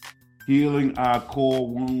 Healing our core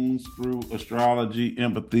wounds through astrology,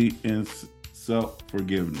 empathy, and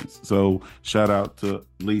self-forgiveness. So shout out to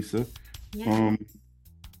Lisa. Yeah.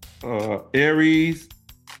 Aries,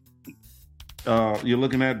 you're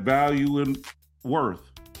looking at value and worth.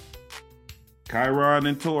 Chiron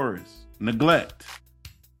and Taurus, neglect.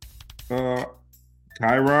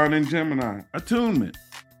 Chiron and Gemini, attunement.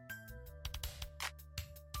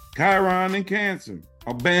 Chiron and Cancer,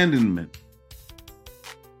 abandonment.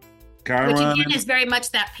 Chiron, which again is very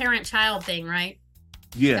much that parent-child thing, right?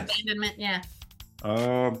 Yes. Abandonment, yeah.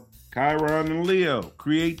 Chiron and Leo,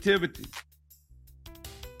 creativity.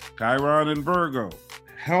 Chiron and Virgo,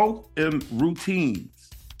 health and routines.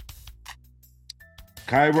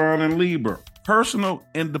 Chiron and Libra, personal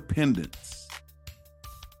independence.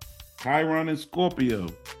 Chiron and Scorpio,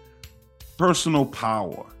 personal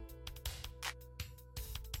power.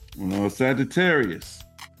 Sagittarius,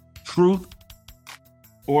 truth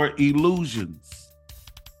or illusions.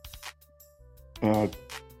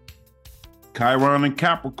 Chiron and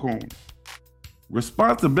Capricorn,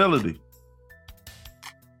 responsibility.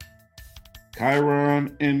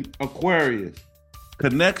 Chiron and Aquarius,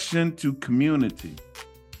 connection to community.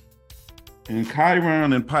 And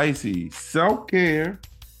Chiron and Pisces, self-care.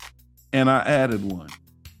 And I added one,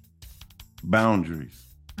 boundaries.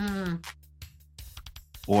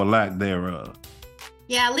 Or lack thereof.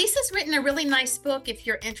 Yeah, Lisa's written a really nice book if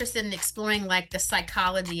you're interested in exploring like the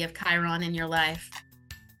psychology of Chiron in your life.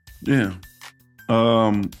 Yeah.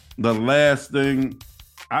 The last thing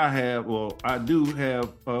I do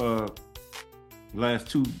have last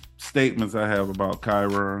two statements I have about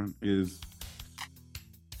Chiron is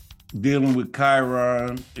dealing with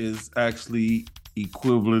Chiron is actually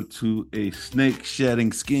equivalent to a snake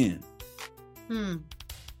shedding skin. Hmm.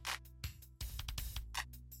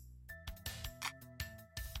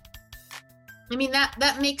 I mean,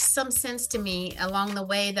 that makes some sense to me along the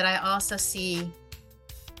way that I also see,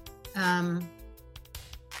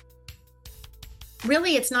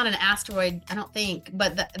 really, it's not an asteroid, I don't think,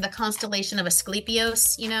 but the constellation of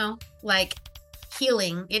Asclepios, like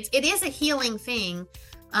healing. It is a healing thing,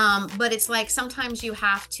 but it's like sometimes you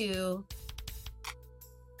have to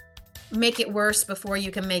make it worse before you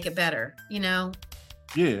can make it better,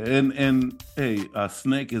 Yeah, and hey, a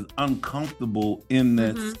snake is uncomfortable in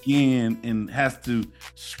that skin and has to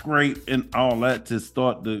scrape and all that to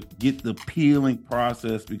start to get the peeling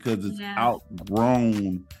process because it's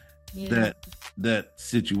outgrown that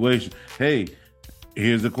situation. Hey,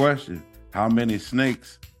 here's the question: how many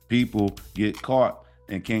snakes people get caught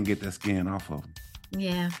and can't get that skin off of them?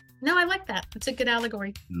 Yeah, no, I like that. It's a good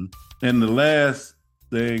allegory. And the last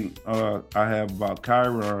thing I have about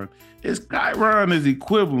Chiron is Chiron is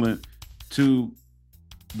equivalent to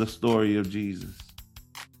the story of Jesus.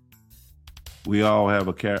 We all have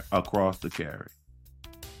a cross to carry.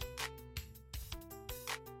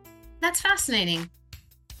 That's fascinating.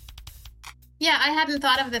 Yeah, I hadn't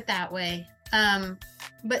thought of it that way.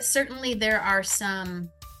 But certainly there's some,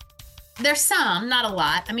 not a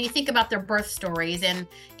lot. I mean, you think about their birth stories, and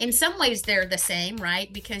in some ways they're the same,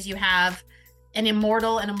 right? Because you have an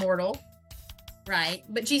immortal and a mortal, right?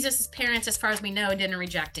 But Jesus' parents, as far as we know, didn't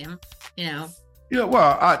reject him, Yeah,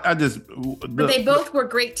 well, but they both were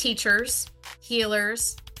great teachers,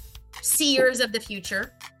 healers, seers of the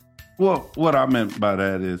future. Well, what I meant by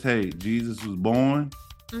that is, hey, Jesus was born.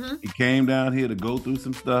 He came down here to go through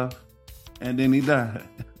some stuff, and then he died.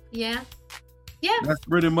 Yeah. That's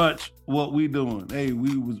pretty much what we doing. Hey,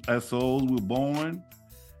 we was as souls, we're born.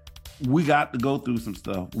 We got to go through some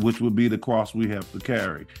stuff, which would be the cross we have to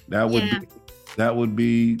carry. That would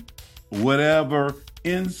be whatever.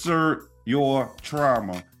 Insert your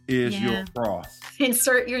trauma is your cross.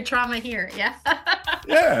 Insert your trauma here. Yeah.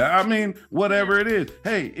 Yeah, I mean, whatever it is.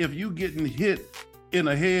 Hey, if you getting hit in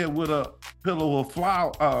the head with a pillow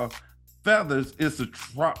of feathers, it's a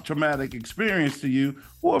traumatic experience to you.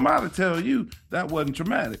 Who am I to tell you that wasn't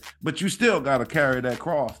traumatic? But you still got to carry that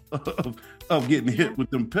cross of getting hit with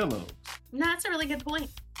them pillows. No, that's a really good point.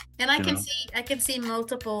 And I can see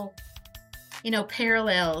multiple,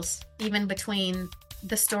 parallels even between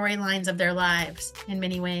the storylines of their lives in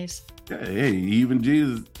many ways. Yeah, hey, even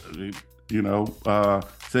Jesus,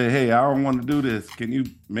 say, hey, I don't want to do this. Can you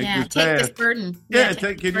make this take pass? This burden. Can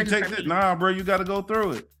you take this? Nah, bro, you got to go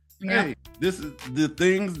through it. Yeah. Hey, this is the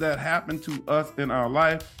things that happen to us in our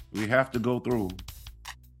life. We have to go through.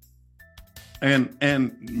 And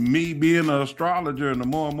me being an astrologer, and the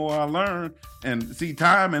more and more I learn and see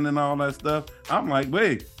timing and all that stuff, I'm like,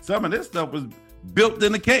 wait, some of this stuff was built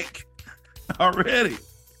in the cake already.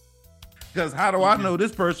 Because how do I know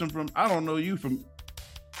this person from? I don't know you from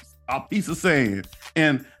a piece of sand.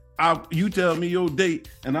 And you tell me your date,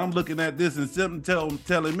 and I'm looking at this and something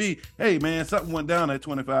telling me, hey, man, something went down at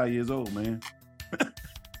 25 years old, man.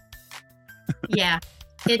 Yeah,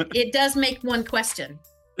 it does make one question.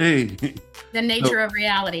 Hey. The nature of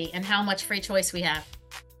reality and how much free choice we have.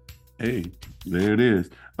 Hey, there it is.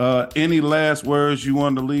 Any last words you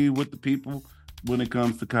want to leave with the people when it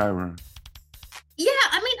comes to Chiron? Yeah,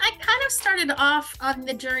 I mean, I kind of started off on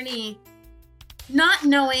the journey not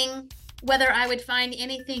knowing whether I would find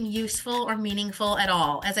anything useful or meaningful at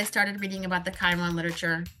all as I started reading about the Chiron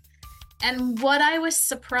literature. And what I was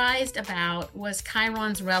surprised about was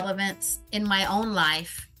Chiron's relevance in my own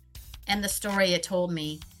life and the story it told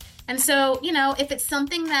me. And so, if it's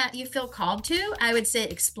something that you feel called to, I would say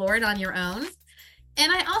explore it on your own.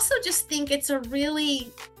 And I also just think it's a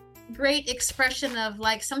really great expression of,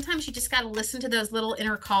 like, sometimes you just got to listen to those little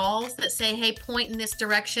inner calls that say, hey, point in this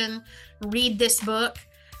direction, read this book.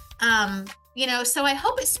 So I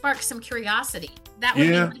hope it sparks some curiosity. That would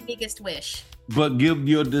be my biggest wish. But give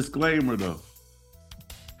your disclaimer, though.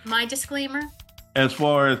 My disclaimer? As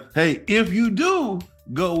far as, hey, if you do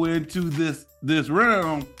go into this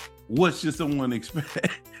realm, what should someone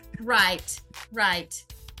expect? Right.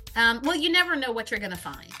 Well, you never know what you're going to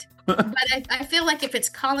find. But I feel like if it's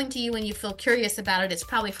calling to you and you feel curious about it, it's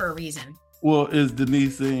probably for a reason. Well, is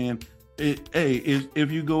Denise saying, hey,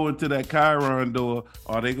 if you go into that Chiron door,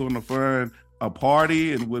 are they going to find a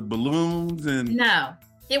party and with balloons? And no,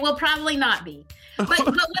 it will probably not be. But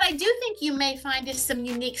what I do think you may find is some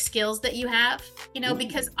unique skills that you have,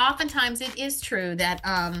 because oftentimes it is true that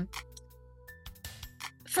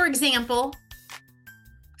for example,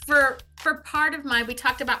 for part of we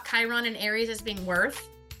talked about Chiron and Aries as being worth,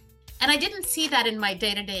 and I didn't see that in my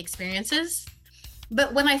day-to-day experiences.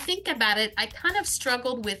 But when I think about it, I kind of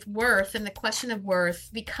struggled with worth and the question of worth,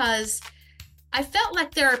 because I felt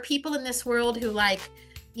like there are people in this world who, like,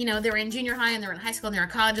 you know, they're in junior high and they're in high school and they're in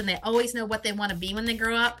college and they always know what they want to be when they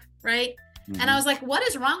grow up, right? Mm-hmm. And I was like, what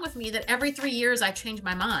is wrong with me that every 3 years I change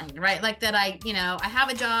my mind, right? Like that I have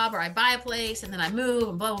a job or I buy a place and then I move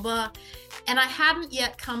and blah, blah, blah. And I hadn't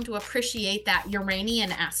yet come to appreciate that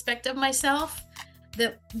Uranian aspect of myself,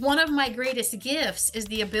 that one of my greatest gifts is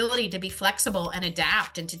the ability to be flexible and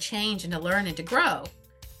adapt and to change and to learn and to grow.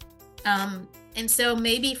 And so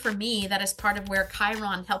maybe for me, that is part of where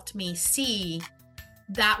Chiron helped me see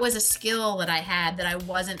that was a skill that I had that I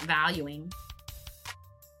wasn't valuing.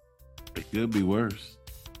 It could be worse.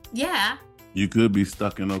 Yeah. You could be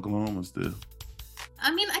stuck in Oklahoma still.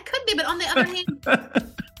 I mean, I could be, but on the other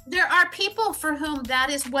hand, there are people for whom that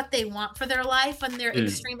is what they want for their life, and they're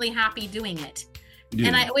extremely happy doing it. Yeah.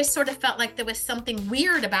 And I always sort of felt like there was something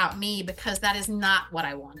weird about me because that is not what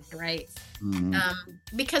I wanted, right? Mm-hmm.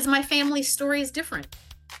 Because my family's story is different.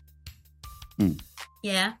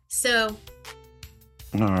 Yeah. So.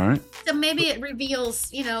 All right. So maybe it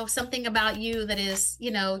reveals, you know, something about you that is,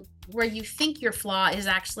 you know, where you think your flaw is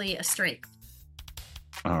actually a strength.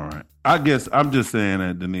 All right. I guess I'm just saying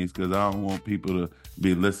that, Denise, because I don't want people to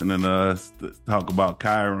be listening to us to talk about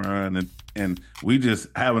Chiron and we just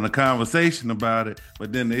having a conversation about it,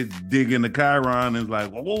 but then they dig into Chiron and it's like,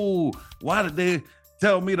 whoa, why did they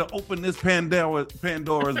tell me to open this Pandora's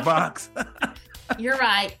box? You're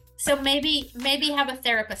right. So maybe have a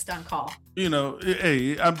therapist on call. You know,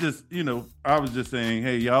 hey, I'm just, you know, I was just saying,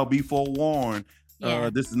 hey, y'all be forewarned.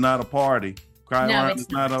 Yeah. This is not a party. Chiron is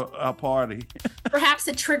not a party. Perhaps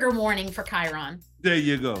a trigger warning for Chiron. There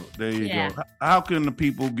you go. There you go. How can the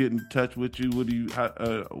people get in touch with you? What do you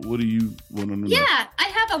want to know? Yeah, I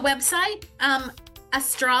have a website,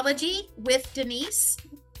 Astrology with Denise.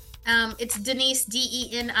 It's Denise,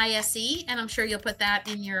 Denise, and I'm sure you'll put that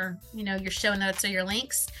in your show notes or your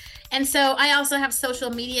links. And so I also have social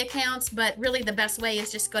media accounts, but really the best way is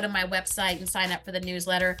just go to my website and sign up for the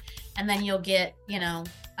newsletter, and then you'll get,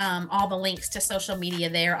 all the links to social media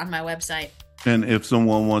there on my website. And if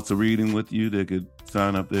someone wants a reading with you, they could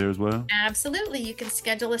sign up there as well? Absolutely. You can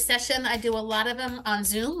schedule a session. I do a lot of them on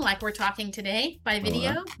Zoom, like we're talking today, by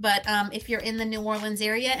video. Right. But if you're in the New Orleans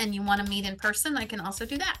area and you want to meet in person, I can also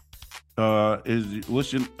do that.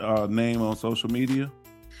 What's your name on social media?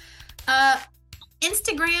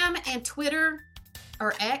 Instagram and Twitter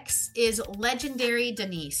or X is Legendary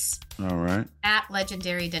Denise. All right. At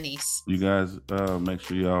Legendary Denise. You guys make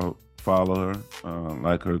sure y'all follow her,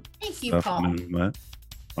 like her. Thank you, Paul.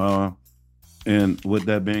 And with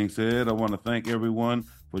that being said, I want to thank everyone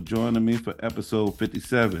for joining me for episode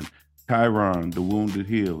 57, Chiron, the Wounded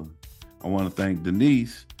Healer. I want to thank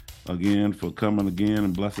Denise again for coming again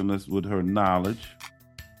and blessing us with her knowledge.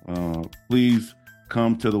 Please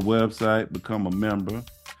come to the website, become a member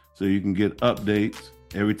so you can get updates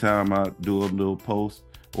every time I do a little post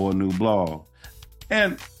or a new blog.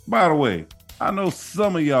 And by the way, I know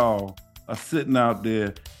some of y'all are sitting out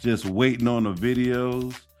there just waiting on the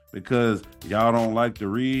videos because y'all don't like to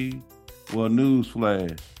read. Well,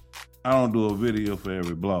 newsflash, I don't do a video for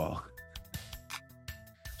every blog.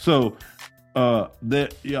 So there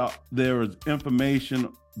is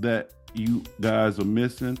information that you guys are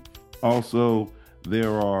missing. Also,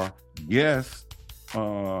 there are guests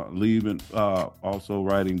also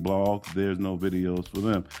writing blogs. There's no videos for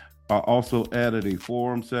them. I also added a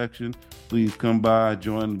forum section. Please come by,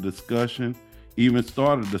 join the discussion, even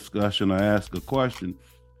start a discussion or ask a question.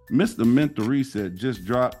 Mr. Mental Reset just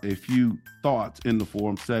dropped a few thoughts in the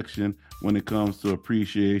forum section when it comes to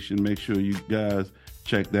appreciation. Make sure you guys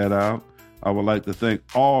check that out. I would like to thank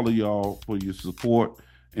all of y'all for your support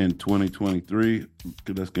in 2023.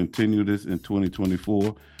 Let's continue this in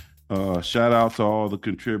 2024. Shout out to all the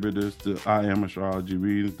contributors to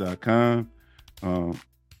IamAstrologyReadings.com.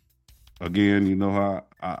 Again, you know how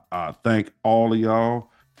I thank all of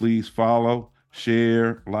y'all. Please follow,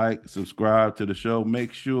 share, like, subscribe to the show.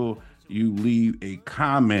 Make sure you leave a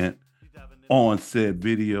comment on said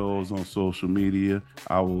videos on social media.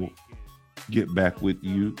 I will get back with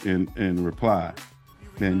you and reply.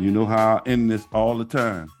 And you know how I end this all the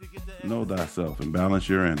time. Know thyself and balance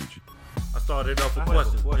your energy. I started off with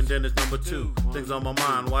questions, and then it's number two. Things on my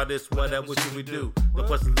mind, why this, why that, what should we do? The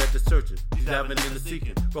questions led to searching, she's diving into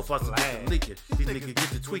seeking. Profiles are getting leaking, these niggas get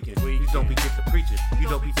to tweaking. You don't be get to preaching, you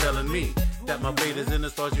don't be telling me that my fate is in the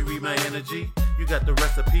stars, you read my energy. You got the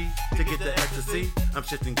recipe to get the ecstasy. I'm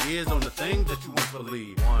shifting gears on the things that you won't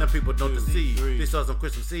believe. Now people don't deceive. They saw some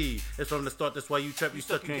Christmas Eve. It's from the start, that's why you trap, you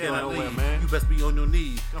stuck, you cannot leave. You best be on your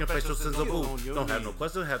knees. Confess your sins of boo. Don't have no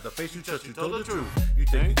question, have the face you trust, you told the truth. You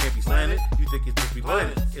think you can't be slanted, you think it's just be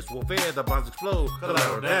planted. It's warfare, the bombs explode,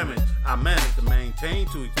 collateral damage. I managed to maintain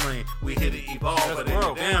to explain. We here to evolve, but ain't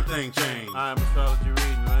a damn thing changed. I am astrology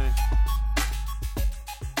reading, man.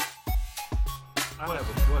 I have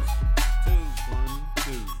a question. 2, 1,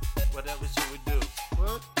 2. Whatever should we do?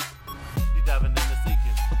 What? You diving in the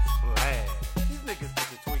seeking. Splash. These niggas get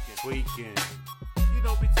the tweaking. You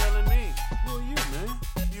don't be telling me. Who are you, man?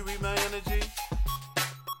 You read my energy.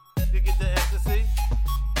 You get the ecstasy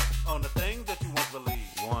on the things that you won't believe.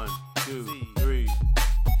 1, 2, 3.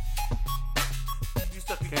 You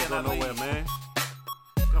stuck, you can't go nowhere, man.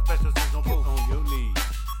 Confess your sins, don't put on your knees.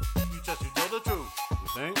 You trust, you told the truth. You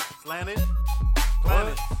think? Slanted.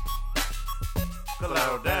 Planets.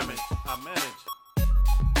 Collateral damage. I manage.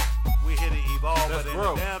 We here to evolve, but ain't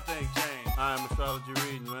a damn thing change. I am astrology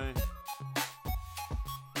reading, man.